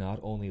to not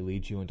only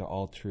lead you into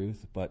all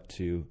truth, but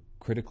to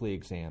critically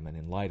examine,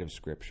 in light of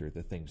Scripture,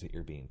 the things that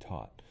you're being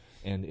taught.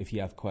 And if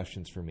you have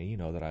questions for me, you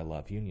know that I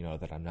love you, and you know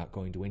that I'm not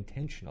going to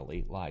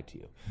intentionally lie to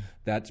you.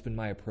 That's been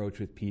my approach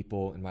with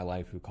people in my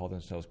life who call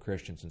themselves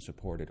Christians and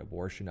supported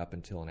abortion up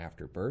until and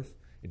after birth.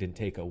 It didn't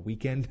take a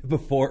weekend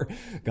before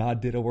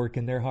God did a work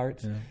in their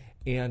hearts. Yeah.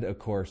 And, of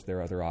course, there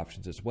are other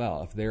options as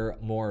well. If they're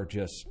more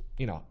just,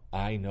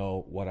 I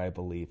know what I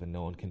believe and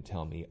no one can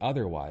tell me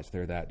otherwise,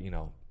 they're that,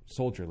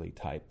 soldierly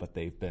type, but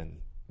they've been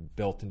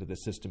built into the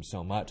system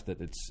so much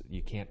that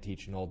you can't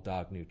teach an old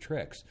dog new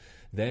tricks,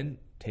 then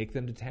take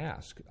them to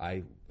task.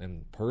 I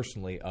am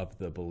personally of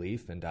the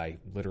belief, and I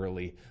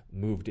literally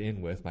moved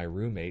in with my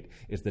roommate,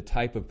 is the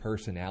type of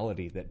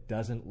personality that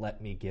doesn't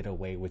let me get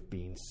away with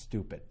being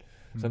stupid.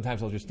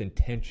 Sometimes I'll just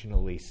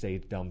intentionally say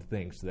dumb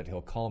things so that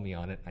he'll call me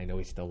on it. I know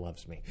he still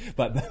loves me.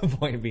 But the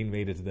point being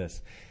made is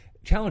this.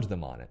 Challenge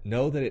them on it.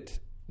 Know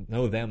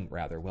them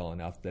well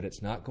enough that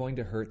it's not going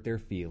to hurt their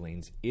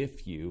feelings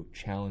if you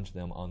challenge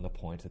them on the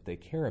points that they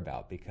care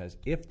about. Because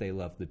if they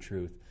love the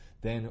truth,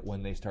 then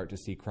when they start to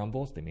see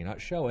crumbles, they may not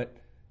show it,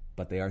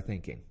 but they are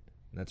thinking.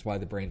 And that's why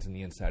the brain's in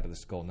the inside of the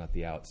skull, not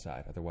the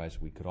outside. Otherwise,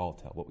 we could all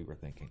tell what we were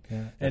thinking.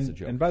 Yeah. That's a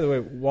joke. And by the way,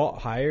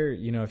 Walt Heyer,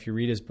 if you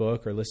read his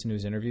book or listen to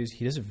his interviews,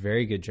 he does a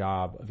very good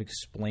job of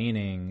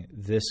explaining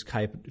this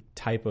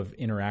type of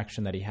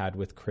interaction that he had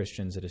with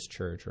Christians at his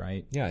church,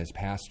 right? Yeah, his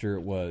pastor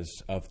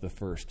was of the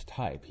first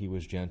type. He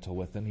was gentle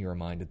with them. He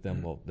reminded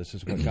them, well, this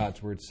is what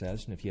God's Word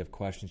says, and if you have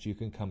questions, you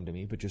can come to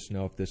me, but just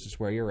know if this is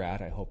where you're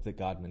at, I hope that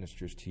God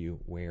ministers to you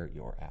where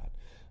you're at.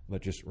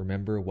 But just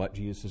remember what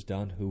Jesus has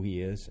done, who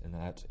he is, and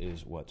that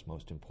is what's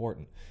most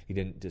important. He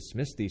didn't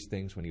dismiss these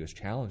things when he was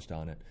challenged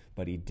on it,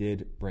 but he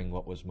did bring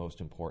what was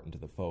most important to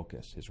the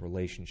focus. His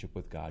relationship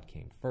with God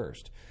came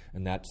first,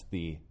 and that's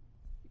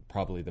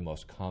probably the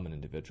most common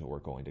individual we're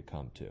going to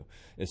come to,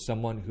 is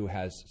someone who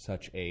has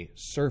such a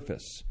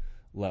surface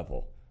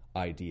level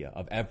idea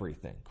of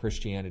everything,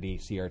 Christianity,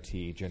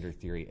 CRT, gender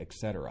theory,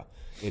 etc.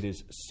 It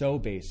is so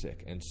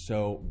basic and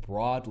so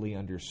broadly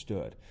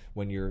understood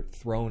when you're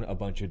thrown a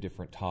bunch of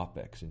different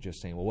topics and just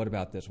saying, well, what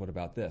about this, what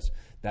about this?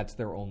 That's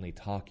their only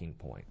talking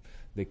point.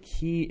 The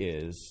key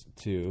is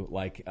to,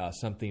 like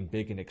something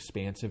big and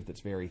expansive that's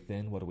very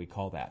thin, what do we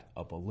call that?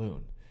 A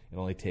balloon. It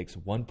only takes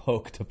one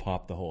poke to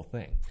pop the whole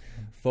thing.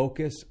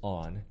 Focus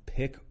on,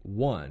 pick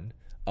one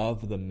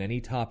of the many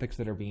topics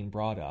that are being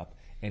brought up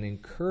and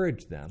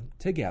encourage them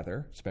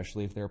together,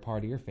 especially if they're a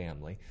part of your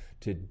family,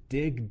 to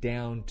dig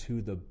down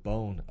to the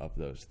bone of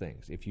those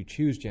things. If you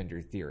choose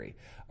gender theory,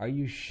 are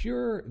you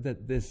sure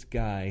that this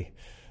guy,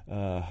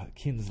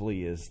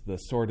 Kinsley, is the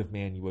sort of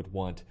man you would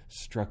want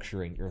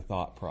structuring your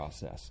thought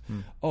process?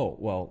 Oh,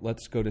 well,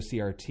 let's go to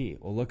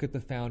CRT. Well, look at the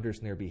founders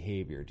and their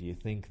behavior. Do you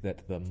think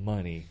that the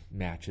money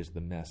matches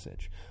the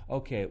message?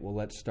 Okay, well,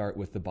 let's start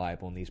with the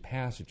Bible and these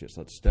passages.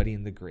 Let's study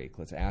in the Greek.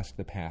 Let's ask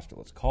the pastor.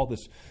 Let's call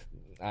this...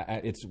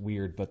 it's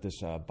weird, but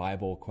this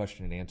Bible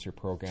question and answer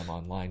program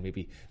online,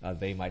 maybe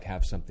they might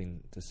have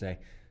something to say.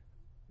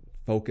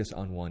 Focus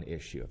on one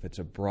issue. If it's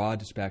a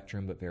broad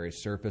spectrum but very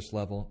surface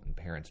level, and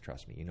parents,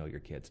 trust me, you know your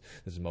kids,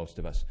 this is most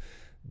of us,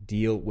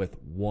 deal with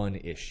one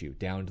issue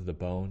down to the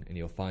bone, and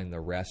you'll find the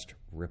rest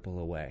ripple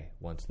away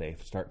once they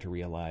start to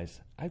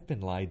realize, I've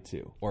been lied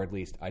to, or at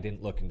least I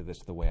didn't look into this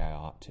the way I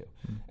ought to.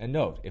 And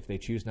note, if they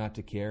choose not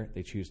to care,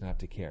 they choose not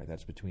to care.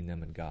 That's between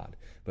them and God.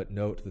 But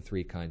note the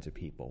three kinds of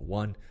people.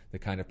 One, the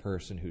kind of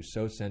person who's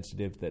so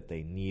sensitive that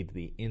they need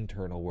the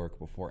internal work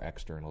before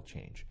external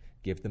change.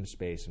 Give them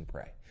space and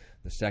pray.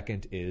 The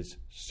second is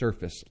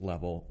surface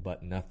level,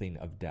 but nothing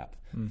of depth.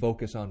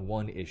 Focus on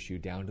one issue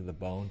down to the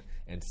bone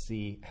and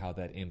see how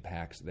that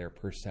impacts their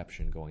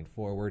perception going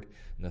forward.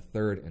 And the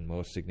third and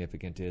most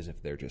significant is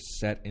if they're just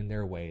set in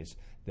their ways,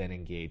 then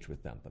engage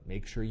with them. But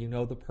make sure you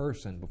know the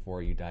person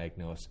before you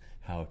diagnose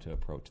how to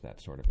approach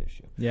that sort of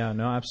issue. Yeah,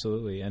 no,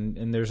 absolutely.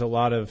 And there's a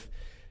lot of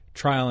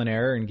trial and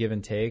error and give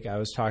and take. I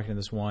was talking to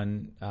this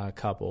one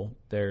couple.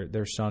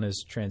 Their son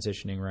is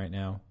transitioning right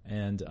now.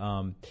 And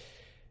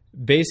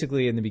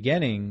basically, in the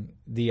beginning,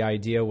 the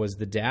idea was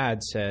the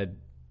dad said,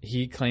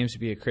 he claims to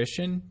be a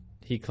Christian.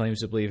 He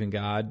claims to believe in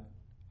God.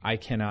 I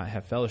cannot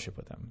have fellowship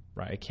with him,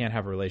 right? I can't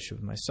have a relationship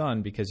with my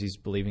son because he's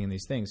believing in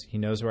these things. He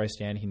knows where I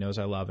stand. He knows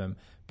I love him,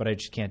 but I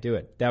just can't do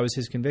it. That was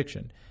his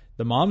conviction.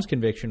 The mom's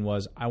conviction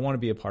was, I want to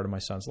be a part of my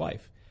son's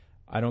life.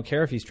 I don't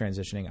care if he's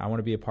transitioning. I want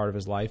to be a part of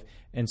his life.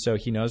 And so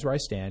he knows where I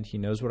stand. He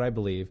knows what I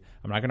believe.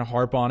 I'm not going to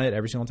harp on it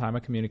every single time I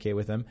communicate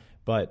with him,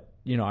 but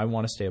I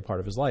want to stay a part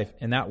of his life.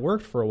 And that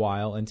worked for a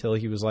while until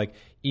he was like,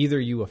 either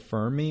you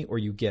affirm me or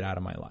you get out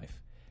of my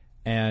life.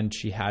 And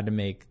she had to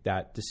make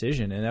that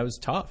decision. And that was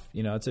tough.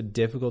 It's a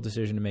difficult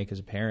decision to make as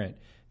a parent,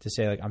 to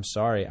say, like, I'm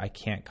sorry, I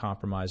can't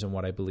compromise on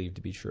what I believe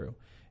to be true.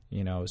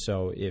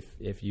 So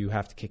if you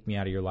have to kick me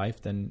out of your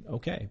life, then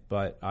okay.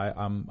 But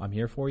I'm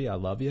here for you. I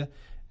love you.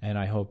 And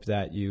I hope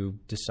that you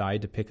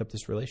decide to pick up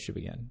this relationship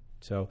again.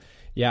 So,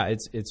 yeah,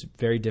 it's a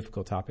very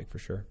difficult topic for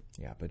sure.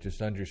 Yeah, but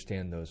just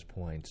understand those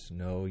points.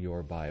 Know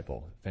your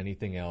Bible. If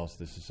anything else,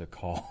 this is a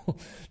call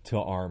to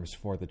arms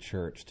for the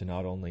church to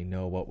not only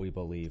know what we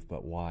believe,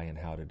 but why and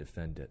how to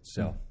defend it.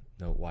 So,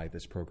 note why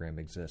this program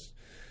exists.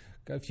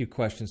 Got a few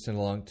questions sent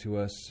along to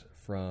us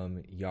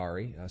from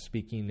Yari.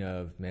 Speaking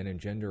of men and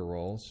gender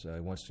roles,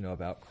 he wants to know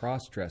about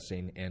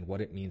cross-dressing and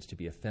what it means to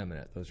be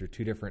effeminate. Those are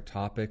two different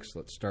topics.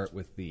 Let's start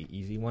with the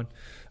easy one.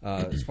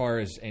 As far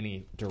as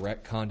any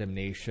direct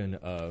condemnation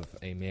of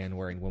a man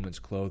wearing woman's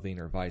clothing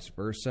or vice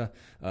versa,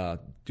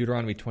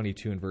 Deuteronomy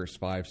 22 and verse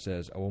 5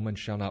 says, a woman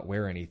shall not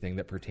wear anything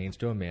that pertains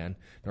to a man,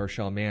 nor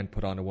shall a man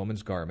put on a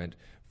woman's garment,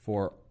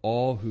 for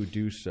all who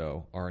do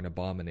so are an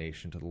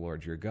abomination to the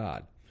Lord your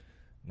God.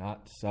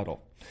 Not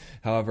subtle.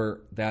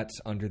 However,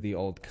 that's under the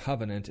Old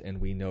Covenant, and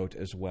we note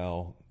as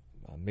well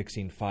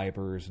mixing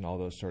fibers and all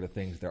those sort of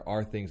things. There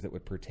are things that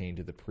would pertain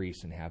to the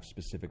priests and have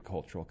specific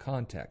cultural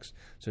context.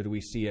 So do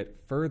we see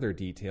it further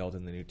detailed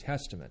in the New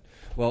Testament?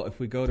 Well, if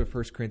we go to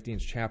 1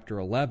 Corinthians chapter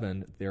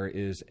 11, there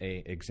is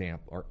an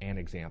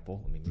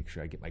example. Let me make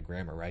sure I get my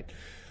grammar right.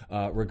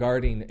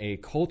 Regarding a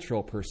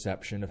cultural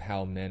perception of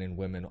how men and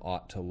women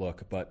ought to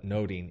look, but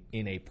noting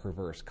in a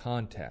perverse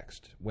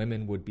context.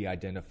 Women would be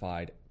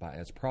identified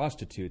as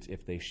prostitutes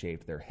if they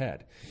shaved their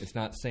head. It's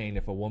not saying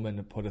if a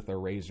woman putteth a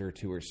razor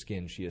to her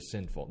skin, she is sinful.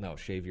 sinful. No,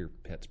 shave your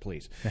pits,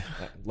 please.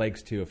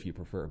 Legs too, if you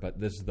prefer. But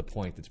this is the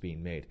point that's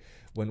being made.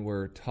 When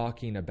we're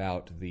talking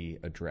about the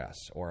address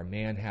or a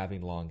man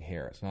having long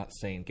hair, it's not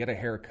saying get a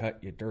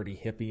haircut, you dirty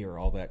hippie, or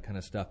all that kind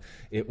of stuff.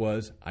 It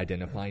was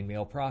identifying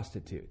male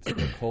prostitutes.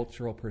 The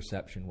cultural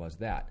perception was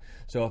that.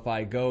 So if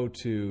I go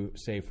to,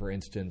 say, for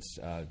instance,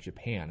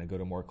 Japan, I go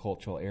to more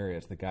cultural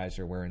areas, the guys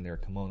are wearing their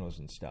kimonos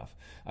and stuff.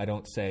 I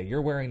don't say,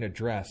 you're wearing a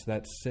dress,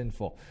 that's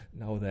sinful.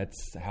 No,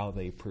 that's how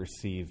they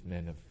perceive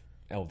men of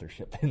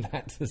eldership in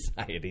that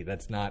society.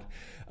 That's not,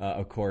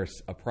 of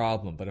course, a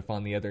problem. But if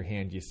on the other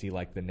hand you see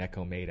like the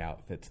Neko maid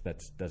outfits, that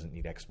doesn't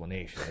need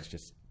explanation. That's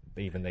just,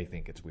 even they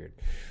think it's weird.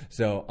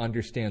 So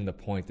understand the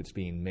point that's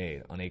being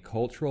made. On a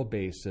cultural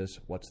basis,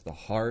 what's the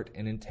heart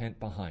and intent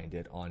behind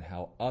it on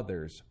how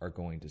others are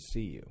going to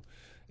see you?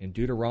 In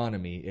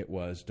Deuteronomy, it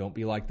was, don't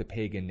be like the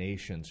pagan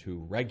nations who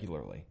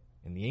regularly,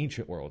 in the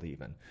ancient world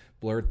even,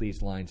 blurred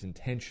these lines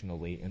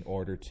intentionally in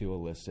order to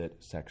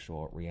elicit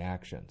sexual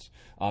reactions.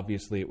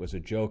 Obviously, it was a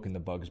joke in the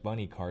Bugs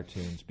Bunny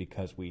cartoons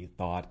because we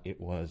thought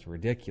it was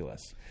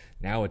ridiculous.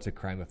 Now it's a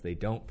crime if they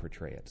don't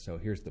portray it. So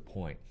here's the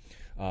point.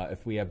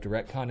 If we have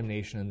direct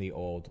condemnation in the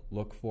old,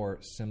 look for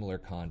similar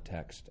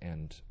context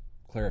and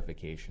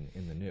clarification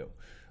in the new.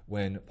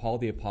 When Paul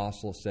the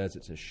Apostle says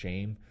it's a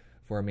shame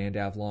for a man to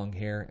have long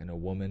hair and a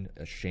woman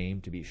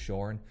ashamed to be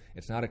shorn,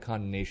 it's not a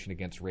condemnation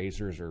against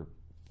razors or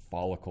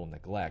follicle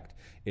neglect.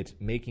 It's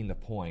making the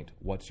point,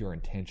 what's your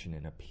intention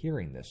in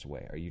appearing this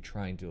way? Are you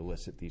trying to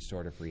elicit these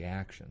sort of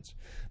reactions?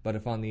 But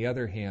if on the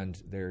other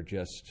hand, they're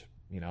just,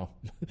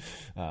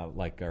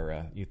 like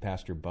our youth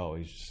pastor Bo,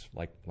 he's just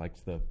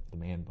likes the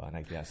man bun,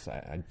 I guess.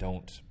 I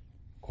don't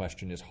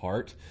question his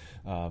heart.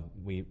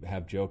 We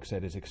have jokes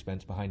at his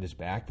expense behind his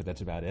back, but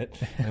that's about it.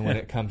 And when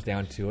it comes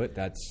down to it,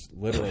 that's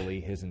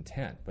literally his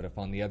intent. But if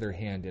on the other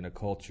hand, in a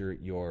culture,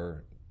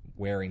 you're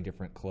wearing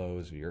different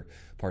clothes, or you're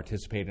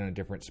participating in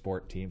different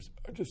sport teams,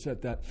 I just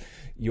said that,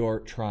 you're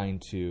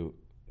trying to,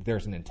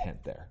 there's an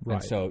intent there. Right.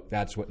 And so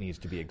that's what needs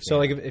to be examined. So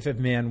like if a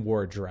man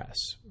wore a dress,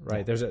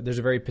 right, there's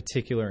a very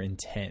particular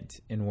intent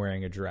in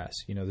wearing a dress.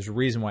 There's a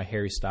reason why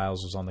Harry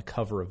Styles was on the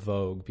cover of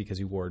Vogue, because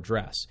he wore a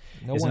dress.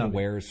 No one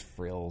wears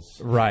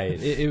frills.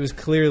 Right. It was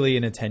clearly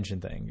an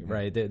attention thing,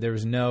 right? There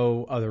was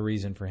no other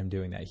reason for him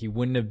doing that. He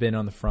wouldn't have been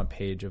on the front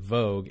page of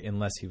Vogue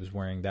unless he was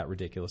wearing that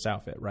ridiculous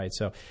outfit, right?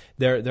 So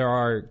there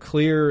are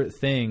clear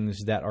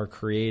things that are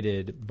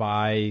created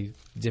by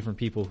different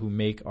people who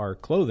make our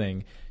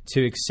clothing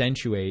to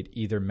accentuate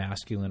either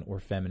masculine or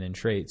feminine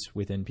traits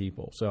within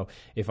people. So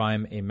if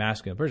I'm a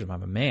masculine person, if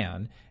I'm a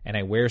man, and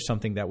I wear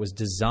something that was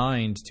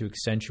designed to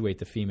accentuate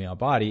the female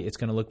body, it's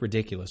going to look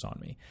ridiculous on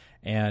me.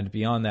 And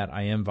beyond that,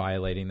 I am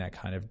violating that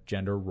kind of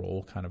gender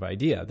role kind of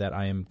idea, that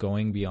I am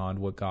going beyond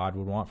what God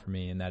would want for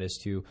me, and that is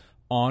to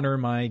honor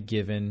my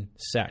given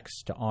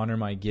sex, to honor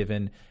my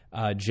given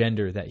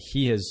gender that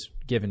he has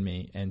given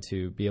me, and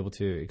to be able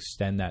to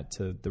extend that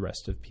to the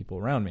rest of people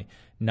around me,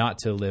 not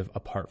to live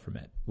apart from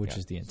it, which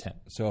is the intent.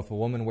 So if a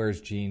woman wears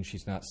jeans,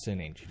 she's not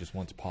sinning. She just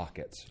wants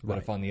pockets. But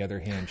if on the other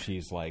hand,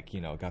 she's like,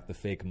 got the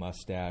fake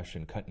mustache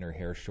and cutting her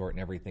hair short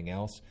and everything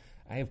else,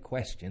 I have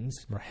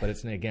questions. Right. But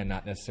it's, again,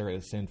 not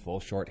necessarily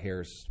sinful. Short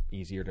hair is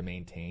easier to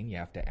maintain. You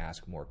have to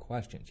ask more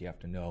questions. You have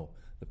to know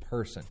the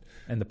person.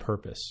 And the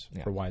purpose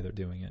for why they're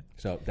doing it.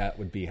 So that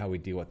would be how we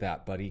deal with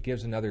that. But he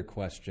gives another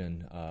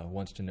question,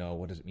 wants to know,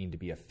 what does it mean to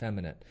be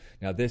effeminate?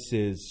 Now, this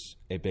is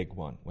a big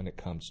one when it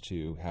comes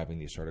to having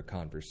these sort of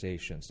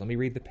conversations. Let me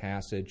read the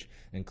passage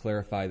and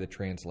clarify the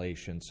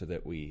translation so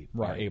that we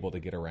are able to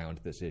get around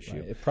this issue.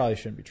 Right. It probably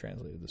shouldn't be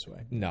translated this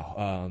way.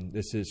 No.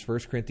 This is 1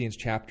 Corinthians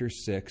chapter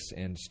 6,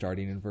 and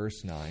starting in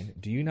verse 9.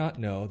 Do you not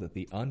know that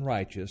the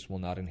unrighteous will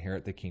not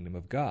inherit the kingdom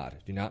of God?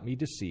 Do not be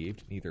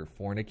deceived, neither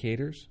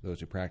fornicators, those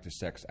who practice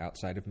sex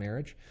outside of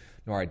marriage,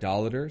 nor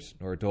idolaters,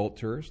 nor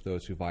adulterers,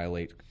 those who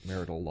violate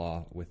marital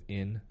law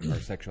within, or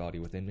sexuality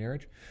within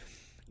marriage,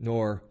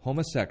 nor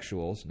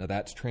homosexuals, now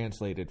that's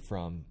translated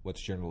from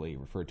what's generally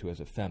referred to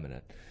as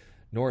effeminate,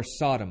 nor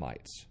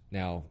sodomites.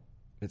 Now,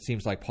 it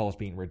seems like Paul's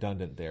being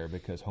redundant there,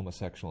 because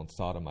homosexual and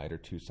sodomite are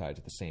two sides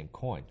of the same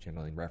coin,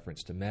 generally in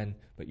reference to men,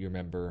 but you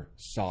remember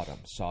Sodom,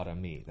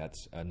 sodomy.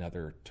 That's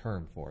another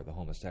term for the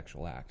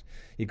homosexual act.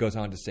 He goes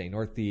on to say,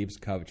 nor thieves,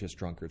 covetous,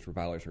 drunkards,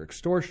 revilers, or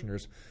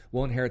extortioners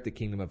will inherit the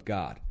kingdom of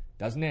God.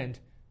 Doesn't end.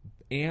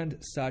 And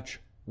such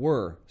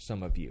were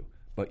some of you.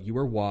 But you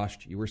were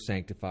washed, you were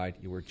sanctified,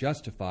 you were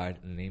justified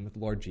in the name of the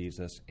Lord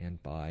Jesus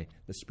and by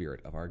the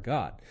Spirit of our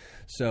God.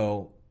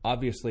 So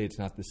obviously it's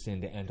not the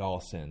sin to end all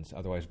sins,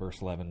 otherwise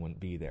verse 11 wouldn't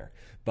be there.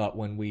 But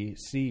when we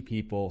see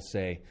people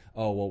say,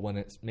 oh, well, when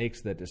it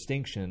makes the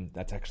distinction,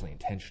 that's actually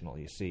intentional.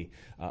 You see,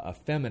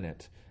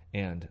 effeminate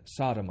and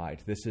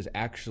sodomite, this is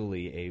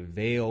actually a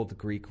veiled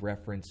Greek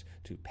reference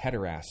to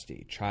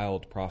pederasty,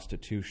 child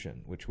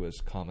prostitution, which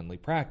was commonly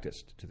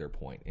practiced, to their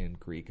point, in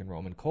Greek and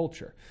Roman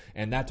culture.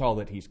 And that's all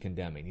that he's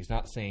condemning. He's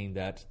not saying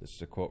that, this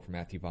is a quote from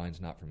Matthew Vines,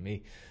 not from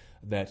me,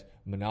 that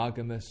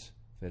monogamous,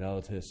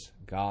 fidelitas,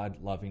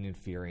 God-loving and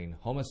fearing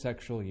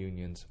homosexual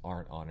unions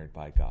aren't honored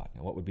by God.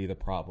 Now, what would be the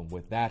problem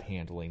with that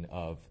handling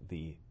of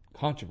the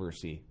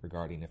controversy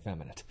regarding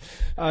effeminate.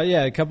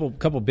 Yeah, a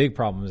couple big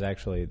problems,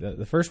 actually.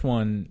 The first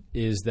one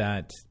is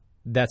that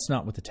that's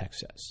not what the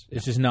text says.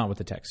 It's just not what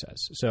the text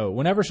says. So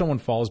whenever someone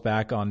falls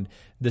back on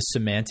the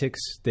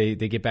semantics, they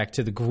get back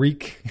to the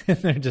Greek.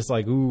 They're just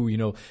like,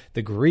 ooh,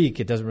 the Greek,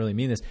 it doesn't really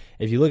mean this.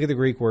 If you look at the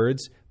Greek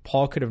words,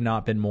 Paul could have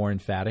not been more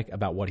emphatic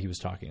about what he was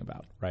talking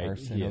about, right?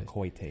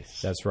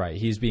 Arsenokoites. That's right.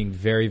 He's being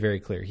very, very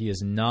clear. He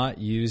is not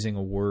using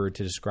a word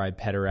to describe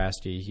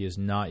pederasty. He is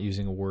not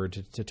using a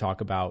word to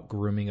talk about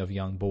grooming of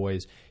young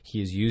boys.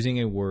 He is using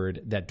a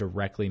word that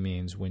directly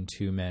means when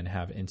two men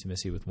have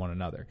intimacy with one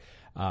another.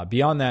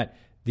 Beyond that,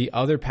 the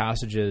other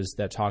passages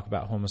that talk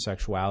about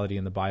homosexuality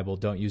in the Bible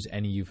don't use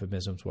any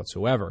euphemisms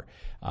whatsoever.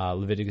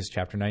 Leviticus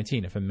chapter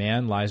 19, if a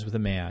man lies with a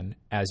man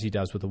as he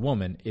does with a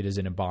woman, it is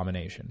an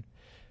abomination.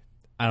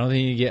 I don't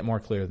think you get more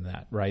clear than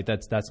that, right?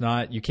 That's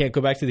not, you can't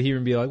go back to the Hebrew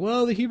and be like,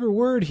 well, the Hebrew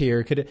word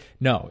here could,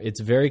 no, it's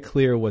very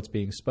clear what's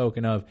being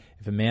spoken of.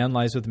 If a man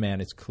lies with a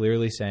man, it's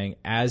clearly saying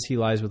as he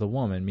lies with a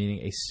woman, meaning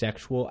a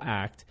sexual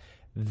act,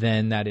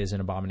 then that is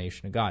an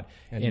abomination to God.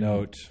 And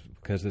note,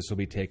 because this will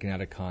be taken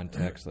out of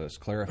context, let us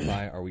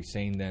clarify, are we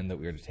saying then that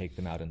we are to take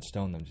them out and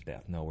stone them to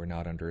death? No, we're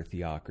not under a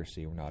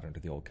theocracy. We're not under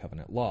the Old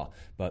Covenant law.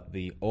 But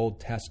the Old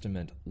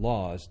Testament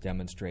laws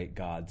demonstrate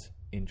God's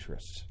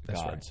interests,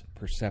 God's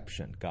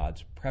perception,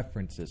 God's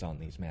preferences on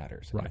these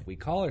matters. And if we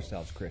call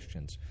ourselves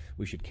Christians,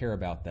 we should care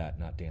about that,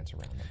 not dance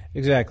around them.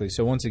 Exactly.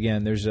 So once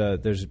again, there's a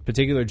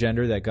particular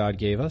gender that God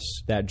gave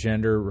us. That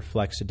gender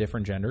reflects a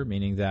different gender,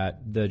 meaning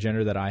that the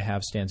gender that I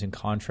have stands in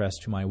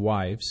contrast to my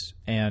wife's.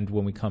 And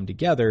when we come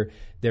together,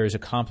 there is a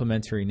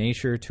complementary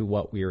nature to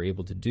what we are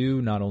able to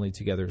do, not only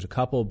together as a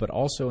couple, but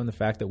also in the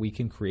fact that we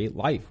can create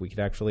life. We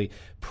could actually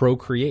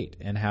procreate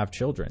and have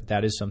children.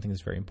 That is something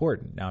that's very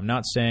important. Now, I'm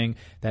not saying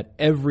that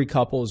every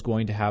couple is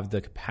going to have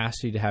the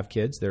capacity to have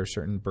kids. There are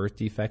certain birth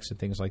defects and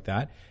things like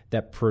that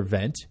that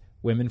prevent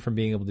women from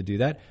being able to do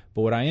that.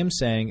 But what I am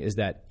saying is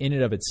that in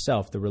and of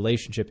itself, the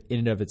relationship in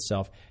and of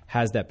itself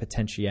has that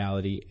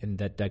potentiality and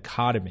that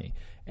dichotomy.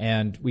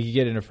 And we could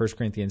get into 1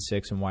 Corinthians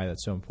 6 and why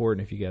that's so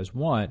important if you guys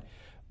want.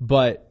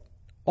 But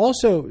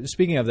also,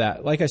 speaking of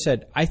that, like I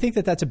said, I think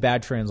that that's a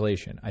bad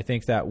translation. I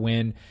think that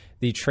when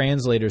the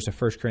translators of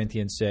 1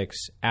 Corinthians 6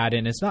 add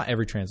in, it's not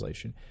every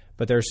translation,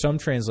 but there are some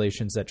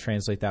translations that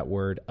translate that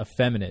word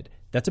effeminate.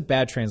 That's a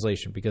bad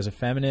translation because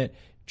effeminate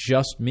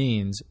just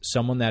means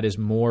someone that is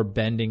more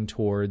bending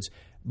towards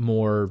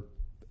more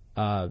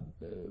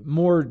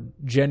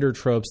gender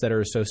tropes that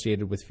are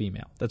associated with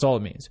female. That's all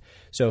it means.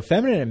 So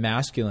feminine and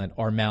masculine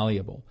are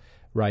malleable,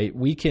 right?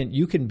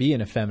 You can be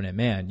an effeminate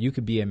man. You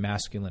could be a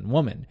masculine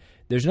woman.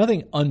 There's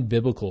nothing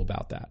unbiblical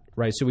about that,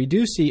 right? So we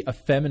do see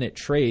effeminate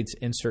traits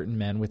in certain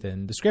men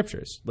within the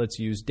scriptures. Let's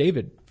use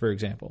David, for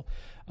example.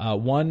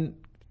 One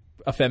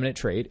effeminate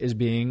trait is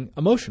being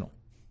emotional.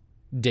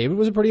 David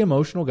was a pretty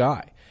emotional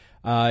guy.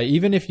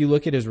 Even if you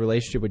look at his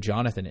relationship with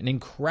Jonathan, an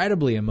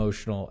incredibly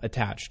emotional,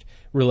 attached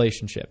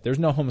relationship. There's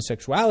no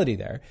homosexuality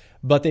there,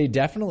 but they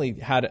definitely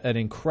had an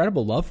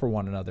incredible love for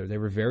one another. They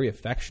were very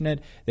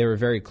affectionate. They were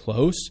very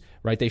close,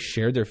 right? They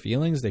shared their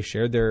feelings. They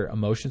shared their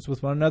emotions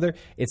with one another.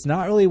 It's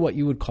not really what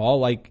you would call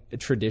like a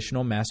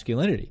traditional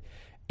masculinity.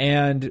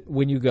 And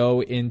when you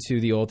go into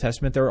the Old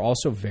Testament, there are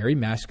also very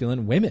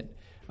masculine women.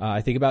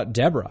 I think about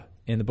Deborah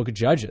in the book of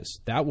Judges.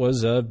 That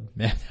was a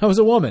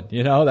woman,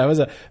 that was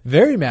a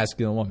very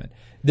masculine woman.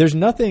 There's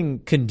nothing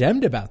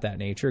condemned about that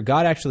nature.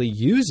 God actually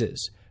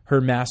uses her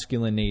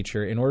masculine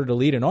nature in order to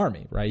lead an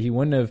army, right? He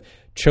wouldn't have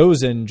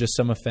chosen just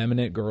some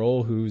effeminate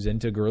girl who's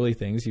into girly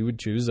things. He would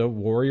choose a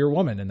warrior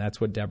woman, and that's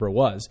what Deborah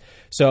was.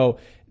 So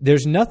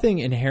there's nothing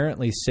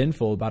inherently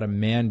sinful about a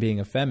man being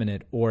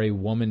effeminate or a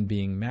woman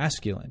being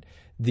masculine.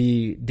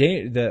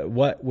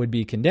 What would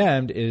be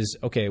condemned is,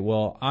 okay,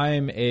 well,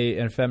 I'm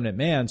an effeminate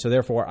man, so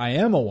therefore I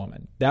am a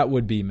woman. That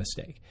would be a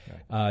mistake.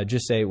 Right.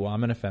 Just say, well,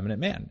 I'm an effeminate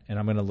man, and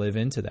I'm going to live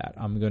into that.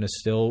 I'm going to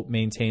still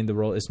maintain the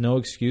role. It's no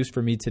excuse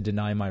for me to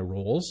deny my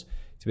roles,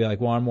 to be like,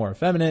 well, I'm more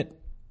effeminate,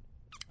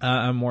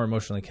 I'm more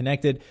emotionally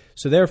connected,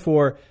 so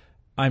therefore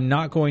I'm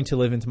not going to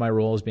live into my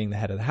role as being the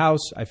head of the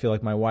house. I feel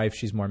like my wife,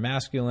 she's more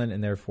masculine,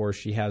 and therefore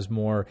she has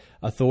more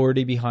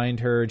authority behind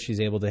her, and she's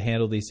able to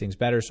handle these things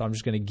better, so I'm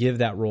just going to give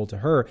that role to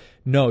her.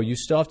 No, you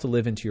still have to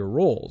live into your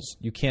roles.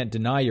 You can't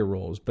deny your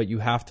roles, but you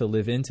have to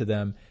live into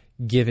them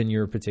given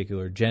your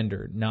particular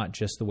gender, not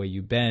just the way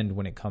you bend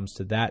when it comes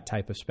to that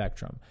type of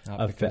spectrum not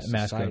of because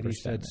masculine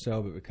society said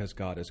so, but because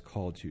God has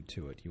called you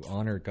to it. You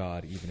honor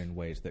God even in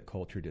ways that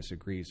culture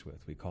disagrees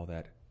with. We call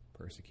that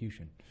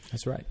persecution.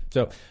 That's right.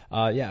 So,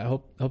 I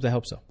hope that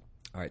helps. All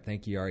right,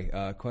 thank you, Ari.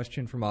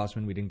 Question from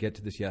Osman. We didn't get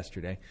to this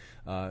yesterday.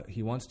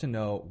 He wants to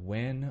know,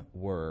 when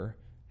were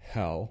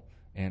hell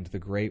and the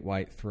great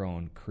white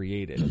throne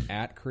created?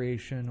 At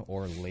creation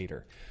or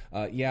later?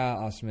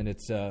 Osman,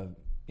 it's an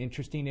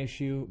interesting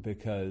issue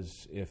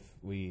because if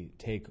we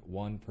take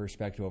one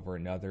perspective over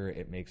another,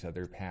 it makes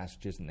other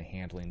passages and the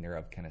handling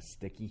thereof kind of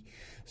sticky.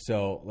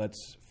 So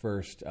let's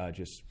first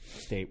just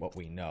state what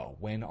we know.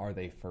 When are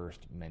they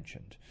first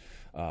mentioned?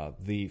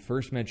 The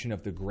first mention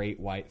of the great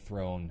white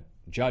throne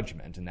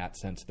judgment, in that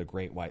sense, the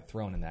great white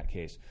throne in that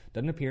case,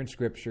 doesn't appear in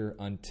Scripture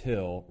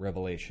until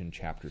Revelation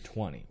chapter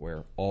 20,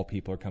 where all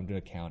people are come to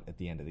account at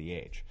the end of the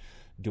age.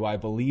 Do I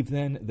believe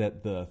then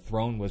that the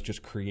throne was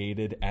just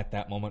created at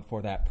that moment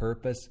for that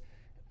purpose?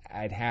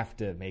 I'd have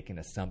to make an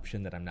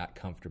assumption that I'm not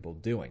comfortable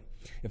doing.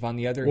 If on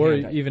the other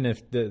hand... Or even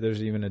if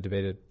there's even a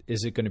debate,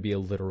 is it going to be a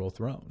literal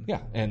throne? Yeah,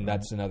 and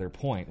that's another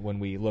point. When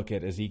we look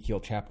at Ezekiel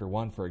chapter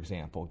 1, for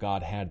example,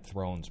 God had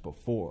thrones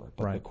before.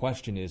 But the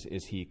question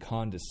is he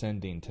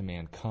condescending to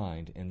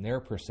mankind in their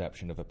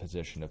perception of a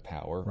position of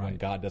power when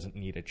God doesn't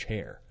need a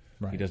chair?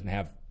 He doesn't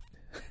have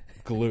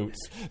glutes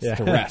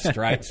to rest,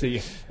 right? So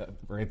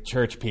we're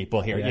church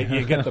people here.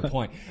 You get the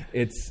point.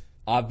 It's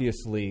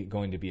obviously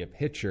going to be a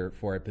picture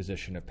for a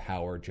position of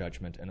power,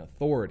 judgment, and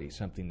authority,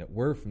 something that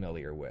we're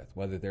familiar with.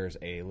 Whether there's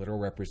a literal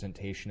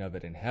representation of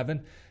it in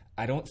heaven,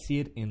 I don't see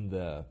it in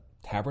the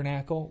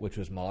tabernacle, which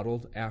was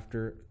modeled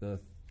after the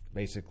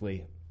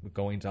basically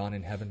goings on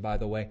in heaven, by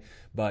the way.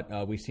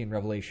 But we see in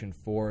Revelation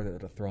 4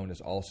 that a throne is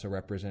also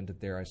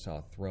represented there. I saw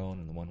a throne,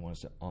 and the one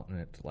was on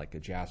it like a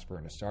jasper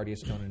and a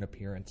sardius stone in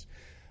appearance.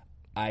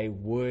 I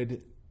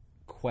would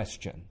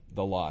question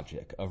the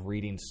logic of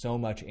reading so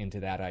much into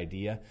that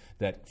idea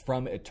that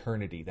from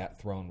eternity that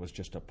throne was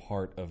just a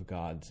part of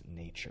God's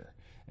nature.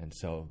 And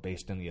so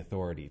based on the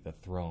authority, the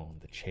throne,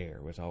 the chair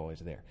was always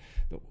there.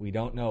 But we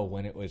don't know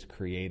when it was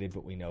created,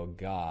 but we know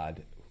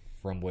God,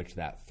 from which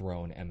that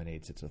throne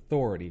emanates its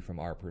authority from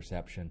our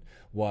perception,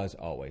 was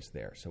always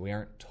there. So we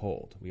aren't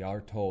told. We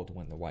are told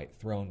when the white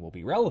throne will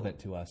be relevant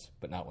to us,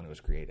 but not when it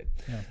was created.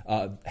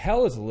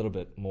 Hell is a little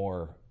bit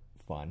more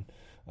fun.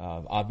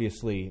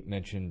 Obviously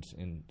mentioned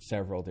in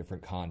several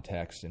different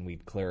contexts, and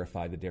we'd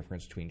clarify the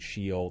difference between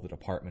Sheol, the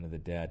department of the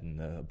dead, and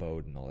the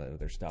abode and all that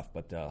other stuff.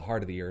 But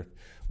heart of the earth,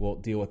 we'll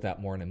deal with that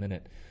more in a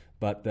minute.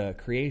 But the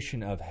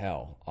creation of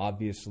hell,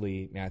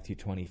 obviously Matthew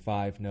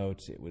 25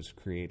 notes it was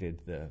created,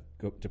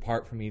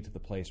 depart from me to the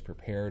place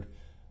prepared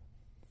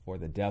for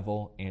the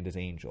devil and his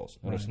angels.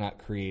 Notice not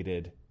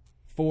created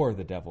for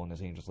the devil and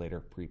his angels later,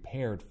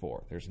 prepared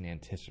for. There's an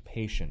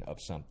anticipation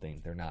of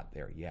something. They're not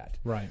there yet.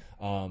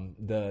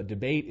 The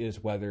debate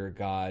is whether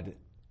God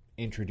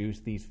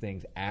introduced these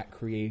things at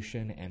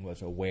creation and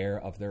was aware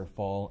of their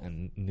fall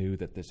and knew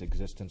that this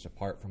existence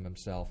apart from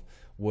himself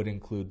would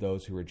include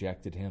those who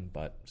rejected him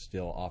but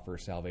still offer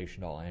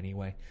salvation to all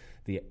anyway.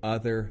 The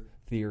other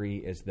theory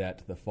is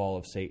that the fall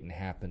of Satan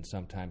happened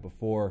sometime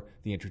before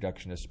the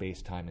introduction of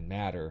space, time, and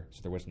matter,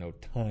 so there was no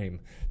time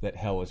that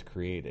hell was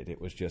created.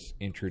 It was just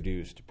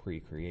introduced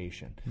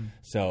pre-creation.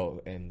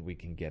 So, and we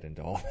can get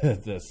into all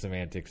the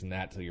semantics and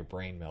that till your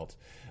brain melts.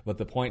 But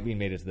the point being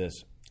made is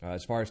this.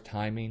 As far as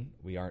timing,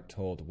 we aren't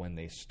told when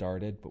they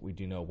started, but we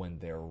do know when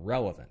they're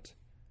relevant,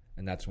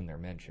 and that's when they're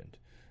mentioned.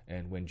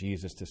 And when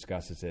Jesus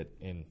discusses it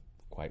in,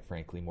 quite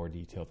frankly, more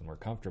detail than we're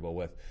comfortable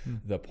with,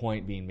 the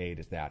point being made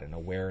is that an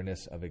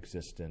awareness of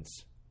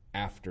existence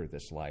after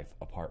this life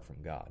apart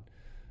from God.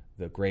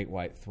 The great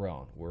white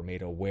throne, we're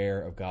made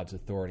aware of God's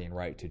authority and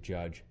right to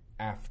judge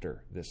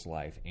after this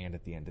life and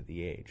at the end of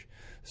the age.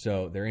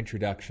 So their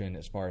introduction,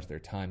 as far as their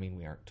timing,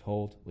 we aren't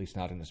told, at least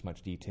not in as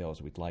much detail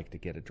as we'd like to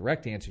get a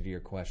direct answer to your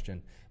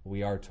question.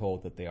 We are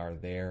told that they are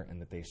there and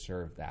that they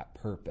serve that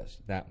purpose.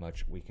 That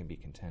much we can be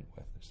content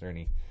with. Is there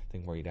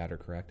anything more you'd add or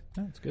correct?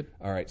 No, that's good.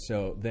 All right,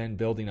 so then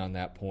building on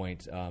that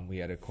point, we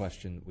had a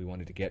question we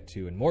wanted to get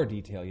to in more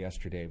detail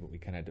yesterday, but we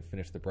kind of had to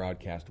finish the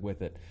broadcast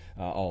with it.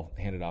 I'll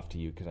hand it off to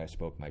you because I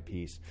spoke my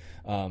piece.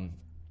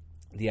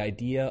 The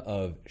idea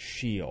of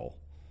Sheol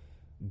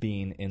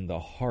being in the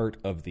heart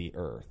of the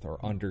earth or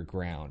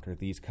underground or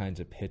these kinds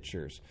of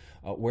pictures.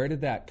 Where did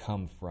that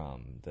come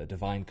from? The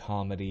Divine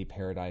Comedy,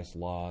 Paradise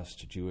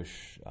Lost,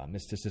 Jewish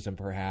mysticism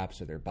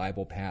perhaps? Are there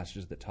Bible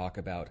passages that talk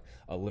about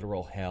a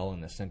literal hell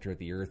in the center of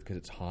the earth because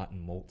it's hot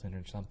and molten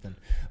or something?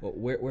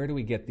 Where do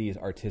we get these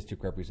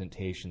artistic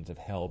representations of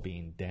hell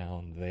being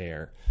down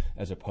there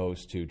as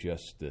opposed to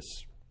just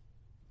this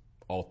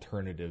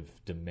alternative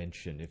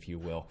dimension, if you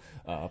will,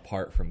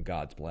 apart from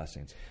God's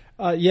blessings?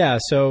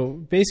 So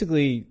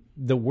basically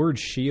the word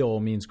Sheol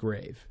means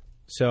grave.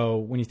 So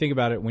when you think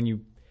about it, when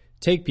you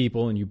take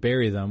people and you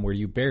bury them, where do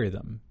you bury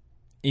them?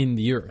 In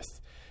the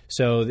earth.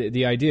 So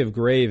the idea of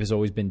grave has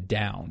always been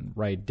down,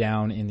 right?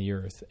 Down in the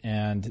earth.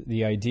 And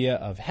the idea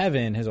of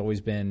heaven has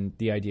always been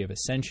the idea of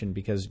ascension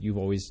because you've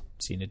always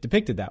seen it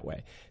depicted that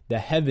way. The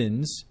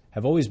heavens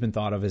have always been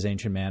thought of as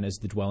ancient man as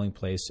the dwelling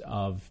place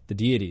of the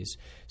deities.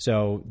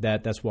 So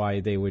that's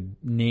why they would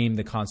name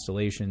the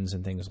constellations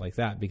and things like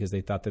that, because they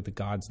thought that the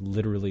gods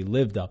literally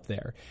lived up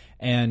there.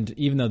 And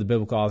even though the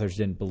biblical authors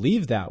didn't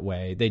believe that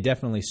way, they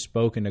definitely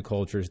spoke into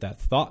cultures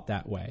that thought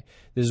that way.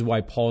 This is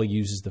why Paul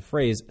uses the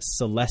phrase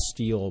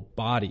celestial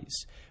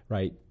bodies,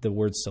 right? The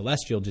word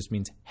celestial just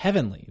means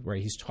heavenly,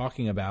 right? He's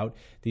talking about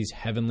these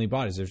heavenly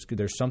bodies.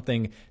 There's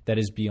something that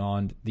is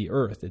beyond the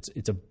earth.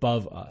 It's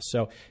above us.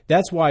 So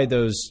that's why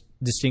those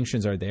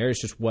distinctions are there.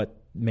 It's just what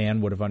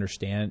man would have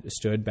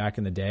understood back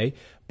in the day.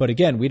 But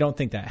again, we don't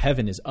think that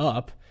heaven is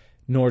up,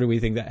 nor do we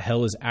think that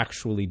hell is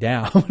actually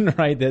down,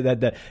 right?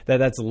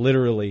 That's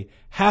literally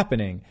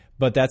happening.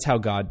 But that's how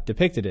God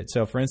depicted it.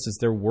 So, for instance,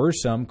 there were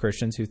some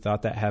Christians who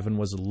thought that heaven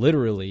was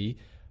literally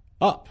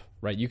up,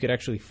 right? You could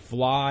actually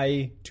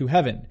fly to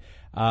heaven.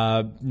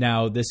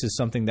 Now, this is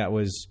something that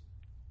was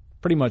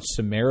pretty much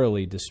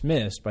summarily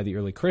dismissed by the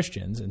early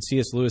Christians. And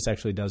C.S. Lewis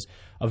actually does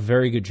a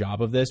very good job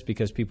of this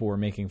because people were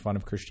making fun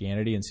of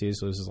Christianity. And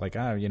C.S. Lewis is like,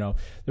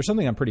 there's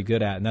something I'm pretty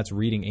good at, and that's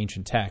reading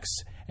ancient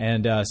texts.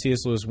 And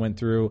C.S. Lewis went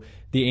through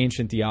the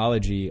ancient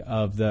theology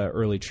of the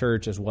early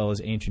church as well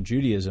as ancient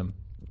Judaism.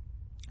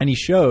 And he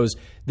shows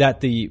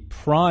that the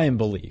prime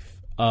belief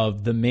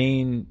of the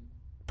main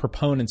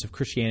proponents of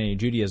Christianity and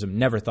Judaism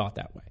never thought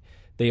that way.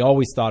 They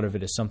always thought of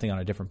it as something on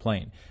a different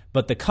plane.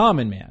 But the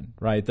common man,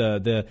 right,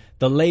 the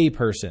lay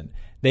person,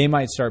 they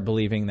might start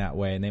believing that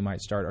way, and they might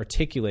start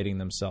articulating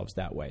themselves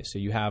that way. So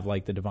you have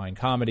like the Divine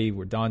Comedy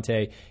where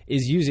Dante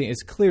is using,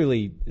 it's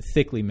clearly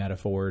thickly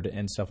metaphored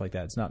and stuff like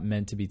that. It's not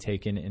meant to be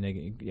taken in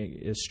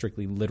a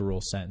strictly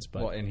literal sense.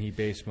 But and he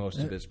based most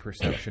of his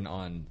perception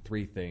on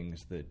three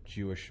things: the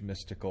Jewish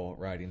mystical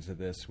writings of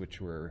this,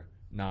 which were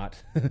not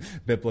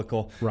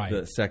biblical. Right.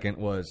 The second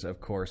was, of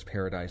course,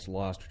 Paradise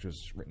Lost, which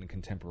was written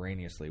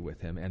contemporaneously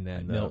with him, and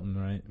then Milton,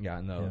 right? Yeah,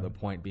 and the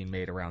point being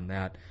made around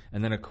that,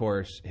 and then of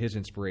course his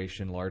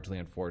inspiration largely,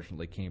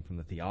 unfortunately, came from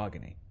the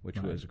Theogony, which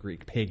was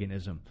Greek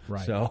paganism.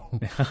 Right. So,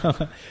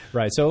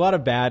 right. So a lot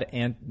of bad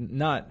and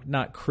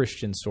not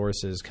Christian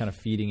sources kind of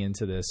feeding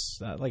into this,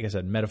 like I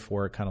said,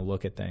 metaphoric kind of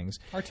look at things.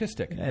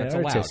 Artistic. That's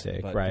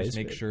artistic, allowed, but right? Just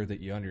make sure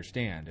that you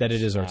understand that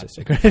it is not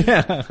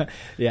artistic.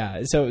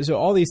 Yeah. So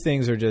all these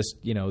things are just,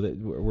 that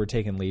we're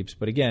taking leaps.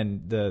 But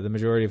again, the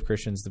majority of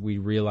Christians, we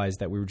realized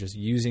that we were just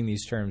using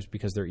these terms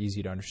because they're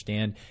easy to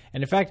understand.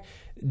 And in fact,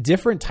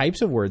 different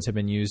types of words have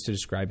been used to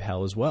describe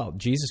hell as well.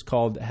 Jesus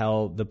called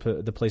hell the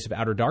place of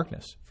outer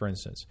darkness, for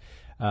instance.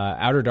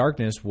 Outer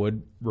darkness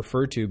would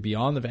refer to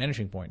beyond the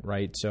vanishing point,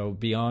 right? So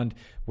beyond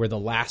where the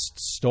last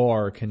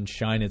star can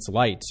shine its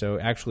light. So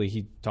actually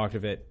he talked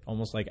of it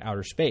almost like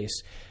outer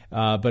space.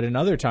 But in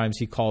other times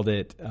he called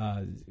it,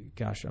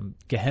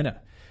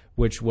 Gehenna,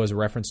 which was a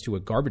reference to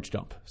a garbage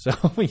dump. So,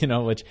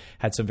 which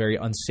had some very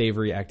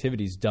unsavory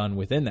activities done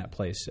within that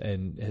place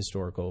in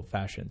historical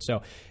fashion.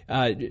 So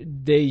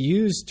they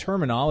use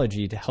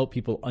terminology to help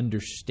people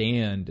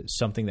understand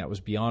something that was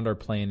beyond our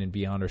plane and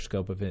beyond our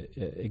scope of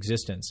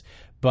existence.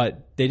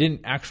 But they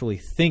didn't actually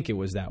think it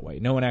was that way.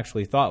 No one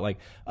actually thought like,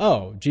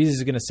 oh, Jesus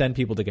is going to send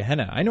people to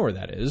Gehenna. I know where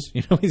that is.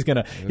 He's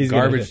going to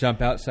garbage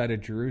dump outside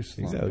of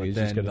Jerusalem. Exactly. He's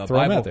then just going to the throw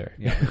Bible, them out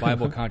there. The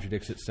Bible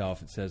contradicts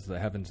itself. It says the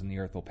heavens and the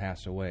earth will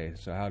pass away.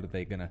 So how are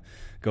they going to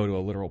go to a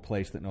literal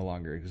place that no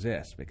longer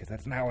exists? Because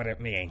that's not what it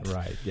means.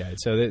 Right. Yeah.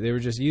 So they were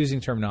just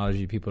using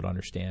terminology people to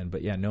understand.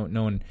 But yeah,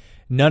 none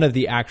of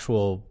the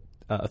actual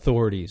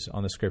authorities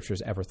on the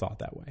scriptures ever thought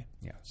that way.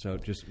 Yeah. So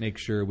just make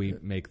sure we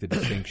make the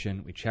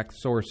distinction. We check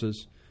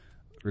sources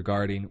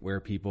regarding where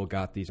people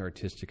got these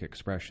artistic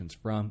expressions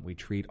from. We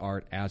treat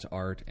art as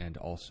art and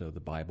also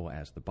the Bible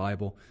as the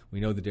Bible.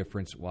 We know the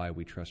difference, why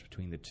we trust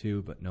between the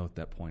two, but note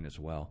that point as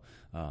well.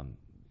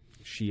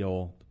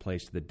 Sheol, the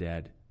place of the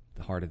dead,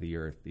 the heart of the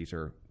earth, these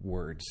are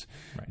words.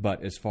 Right.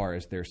 But as far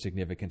as their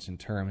significance in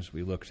terms,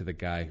 we look to the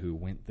guy who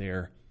went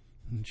there,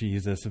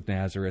 Jesus of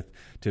Nazareth,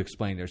 to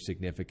explain their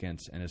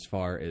significance. And as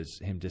far as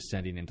him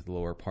descending into the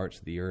lower parts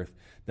of the earth,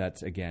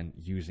 that's, again,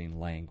 using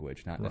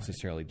language, not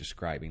necessarily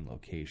describing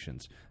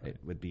locations. It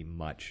would be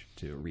much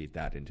to read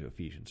that into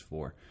Ephesians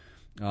 4.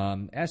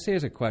 Essay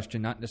is a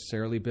question, not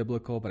necessarily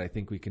biblical, but I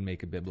think we can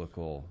make a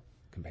biblical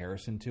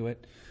comparison to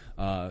it.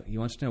 He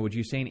wants to know, would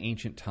you say in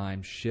ancient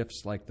times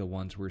shifts like the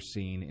ones we're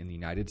seeing in the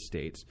United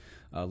States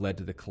led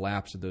to the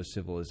collapse of those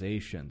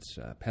civilizations?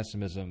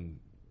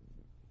 Pessimism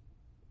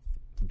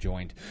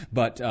joined.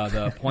 But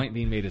the point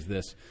being made is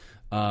this.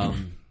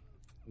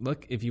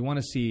 Look, if you want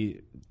to see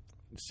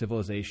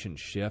civilization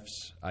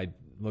shifts, I'd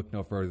look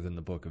no further than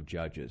the book of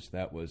Judges.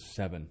 That was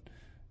 7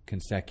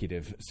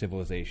 consecutive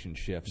civilization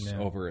shifts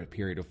over a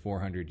period of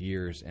 400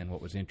 years. And what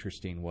was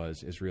interesting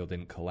was Israel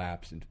didn't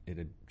collapse. It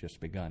had just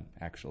begun,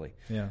 actually.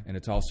 Yeah. And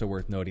it's also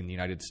worth noting the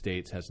United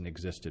States hasn't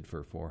existed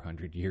for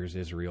 400 years.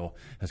 Israel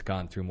has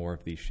gone through more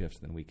of these shifts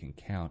than we can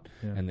count.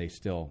 Yeah. And they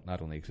still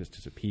not only exist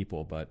as a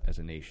people, but as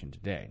a nation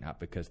today.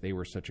 Not because they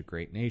were such a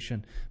great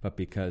nation, but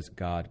because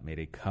God made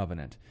a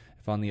covenant.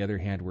 If, on the other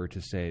hand, we're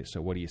to say,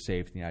 so what do you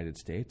say for the United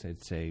States?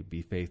 I'd say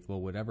be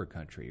faithful whatever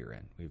country you're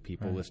in. We have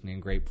people listening in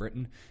Great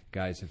Britain.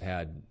 Guys have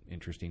had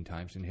interesting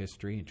times in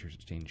history,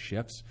 interesting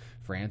shifts.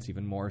 France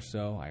even more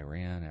so,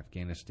 Iran,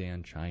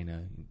 Afghanistan,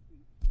 China,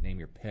 name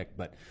your pick.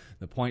 But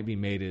the point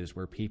being made is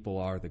where people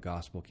are, the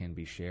gospel can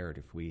be shared.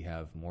 If we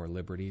have more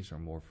liberties or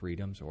more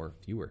freedoms or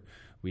fewer,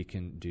 we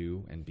can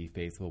do and be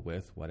faithful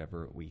with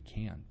whatever we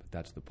can. But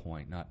that's the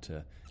point, not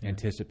to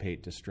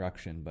anticipate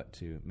destruction, but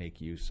to make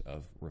use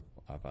of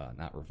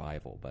not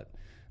revival, but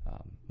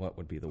what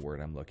would be the word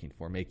I'm looking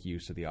for? Make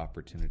use of the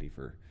opportunity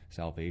for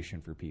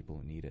salvation for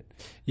people who need it.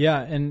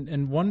 Yeah,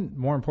 and one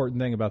more important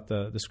thing about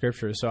the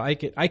scripture, so I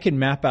could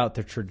map out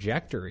the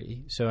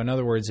trajectory. So in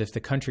other words, if the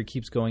country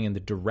keeps going in the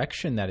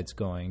direction that it's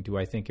going, do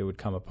I think it would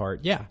come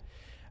apart? Yeah.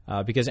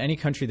 Because any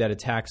country that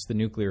attacks the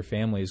nuclear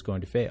family is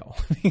going to fail,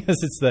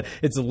 because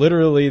it's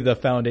literally the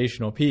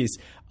foundational piece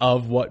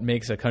of what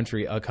makes a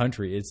country a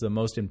country. It's the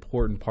most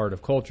important part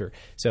of culture.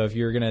 So if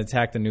you're going to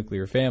attack the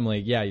nuclear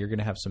family, yeah, you're going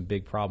to have some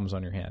big problems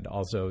on your hand.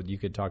 Also, you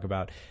could talk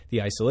about the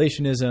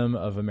isolationism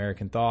of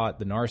American thought,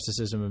 the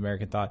narcissism of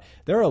American thought.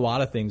 There are a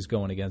lot of things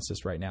going against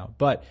us right now.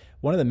 But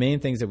one of the main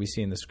things that we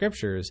see in the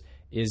scriptures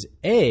is,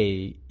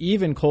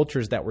 even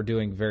cultures that were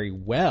doing very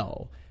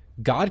well,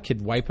 God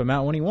could wipe them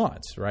out when he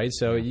wants, right?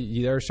 So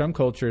there are some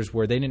cultures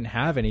where they didn't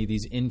have any of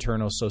these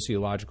internal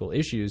sociological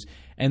issues,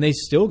 and they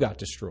still got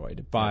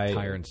destroyed by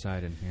Tyre and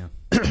Sidon.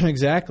 Yeah,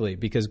 exactly,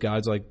 because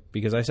God's like,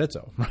 because I said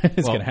so. Right?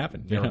 It's going to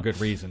happen. There are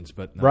good reasons,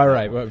 but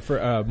right.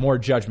 For more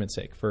judgment's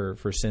sake, for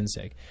sin's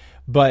sake,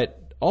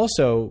 but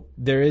also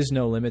there is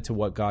no limit to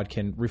what God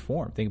can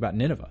reform. Think about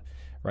Nineveh.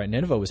 Right,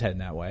 Nineveh was heading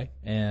that way,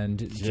 and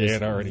it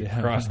had already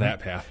crossed that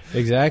path.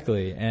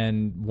 Exactly,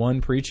 and one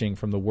preaching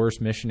from the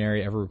worst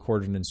missionary ever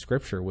recorded in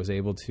Scripture was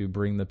able to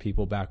bring the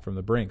people back from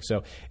the brink.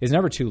 So it's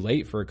never too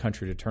late for a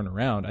country to turn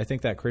around. I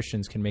think that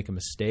Christians can make a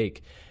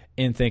mistake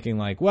in thinking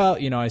like, well,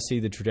 I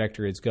see the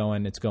trajectory, it's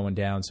going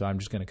down, so I'm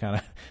just going to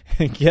kind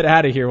of get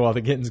out of here while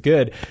the getting's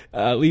good,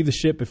 leave the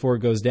ship before it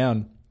goes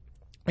down.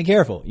 Be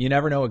careful. You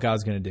never know what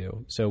God's going to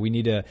do. So we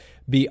need to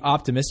be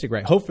optimistic,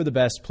 right? Hope for the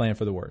best, plan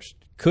for the worst.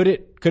 Could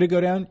it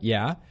go down?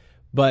 Yeah.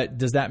 But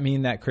does that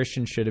mean that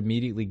Christians should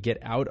immediately get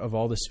out of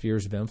all the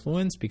spheres of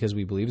influence because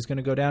we believe it's going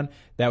to go down?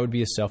 That would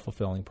be a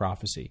self-fulfilling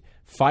prophecy.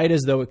 Fight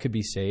as though it could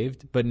be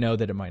saved, but know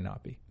that it might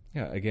not be.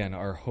 Yeah, again,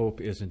 our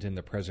hope isn't in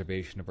the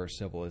preservation of our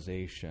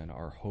civilization.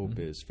 Our hope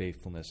is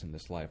faithfulness in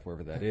this life,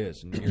 wherever that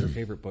is. And your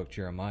favorite book,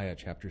 Jeremiah,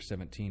 chapter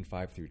 17,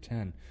 5 through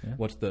 10,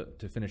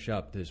 to finish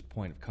up this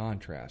point of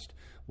contrast?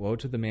 Woe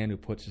to the man who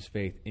puts his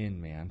faith in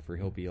man, for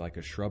he'll be like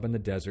a shrub in the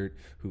desert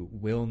who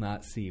will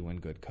not see when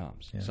good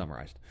comes. Yeah.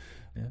 Summarized.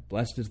 Yeah.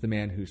 Blessed is the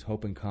man whose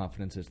hope and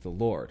confidence is the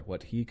Lord.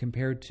 What he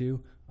compared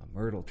to? A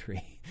myrtle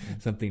tree,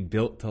 something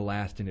built to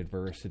last in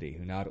adversity,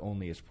 who not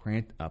only is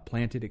planted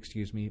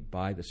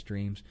by the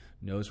streams,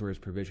 knows where his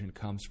provision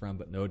comes from,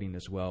 but noting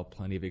as well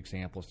plenty of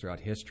examples throughout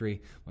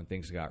history when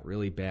things got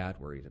really bad,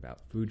 worried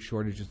about food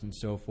shortages and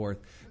so forth,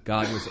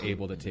 God was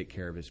able to take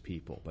care of his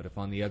people. But if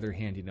on the other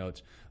hand he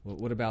notes, well,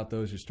 what about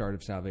those who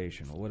started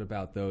salvation? Well, what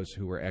about those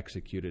who were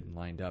executed and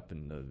lined up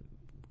in the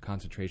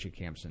concentration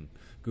camps and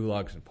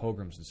gulags and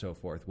pogroms and so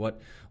forth?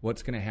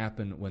 What's going to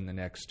happen when the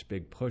next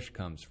big push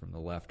comes from the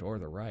left or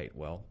the right?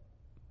 Well,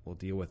 we'll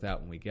deal with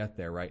that when we get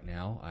there. Right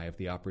now, I have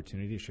the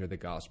opportunity to share the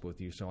gospel with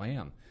you, so I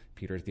am.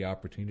 Peter has the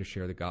opportunity to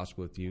share the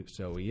gospel with you,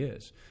 so he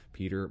is.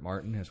 Peter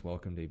Martin has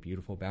welcomed a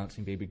beautiful,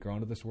 bouncing baby girl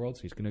into this world,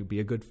 so he's going to be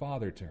a good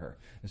father to her.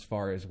 As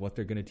far as what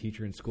they're going to teach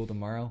her in school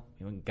tomorrow,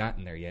 you haven't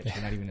gotten there yet.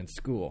 She's not even in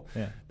school.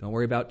 Yeah. Don't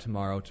worry about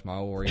tomorrow.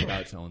 Tomorrow will worry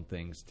about its own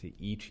things. To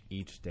each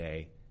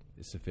day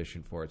is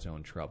sufficient for its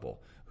own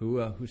trouble.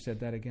 Who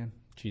said that again?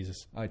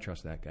 Jesus. I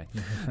trust that guy.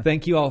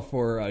 Thank you all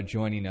for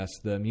joining us.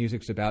 The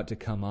music's about to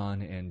come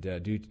on, and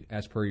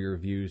as per your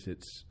reviews,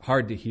 it's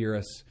hard to hear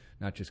us,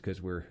 not just because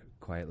we're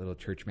quiet little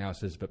church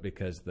mouses, but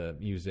because the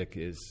music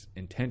is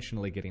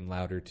intentionally getting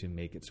louder to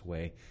make its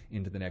way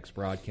into the next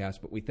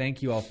broadcast. But we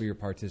thank you all for your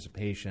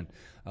participation.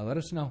 Let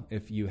us know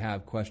if you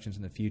have questions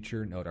in the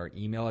future. Note our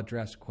email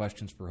address,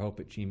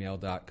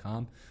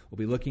 questionsforhope@gmail.com. We'll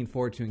be looking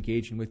forward to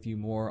engaging with you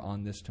more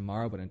on this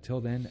tomorrow. But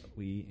until then,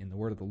 we, in the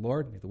word of the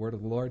Lord, may the word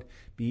of the Lord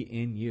be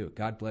in you.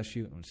 God bless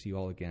you, and we'll see you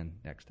all again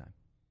next time.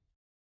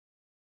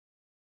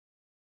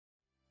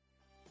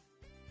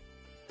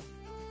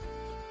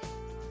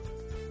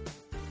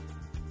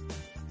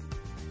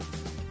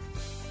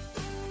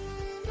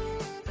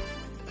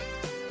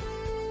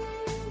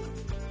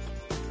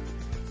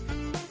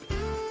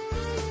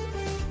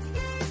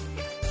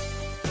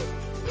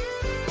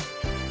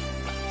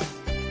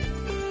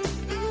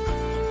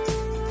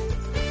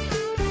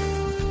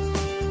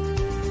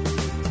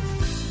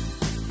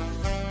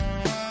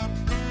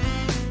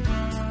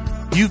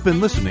 You've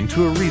been listening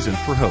to A Reason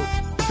for Hope.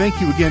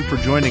 Thank you again for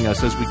joining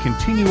us as we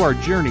continue our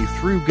journey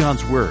through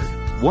God's Word,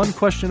 one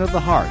question of the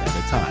heart at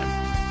a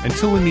time.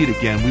 Until we meet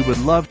again, we would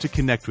love to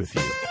connect with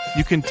you.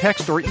 You can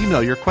text or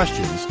email your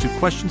questions to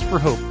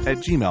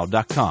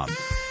questionsforhope@gmail.com.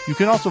 You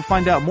can also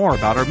find out more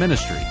about our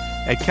ministry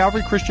at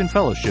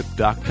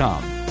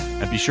calvarychristianfellowship.com.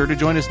 And be sure to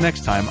join us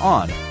next time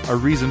on A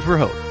Reason for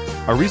Hope.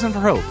 A Reason for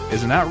Hope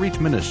is an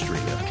outreach ministry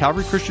of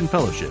Calvary Christian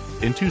Fellowship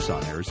in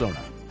Tucson,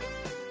 Arizona.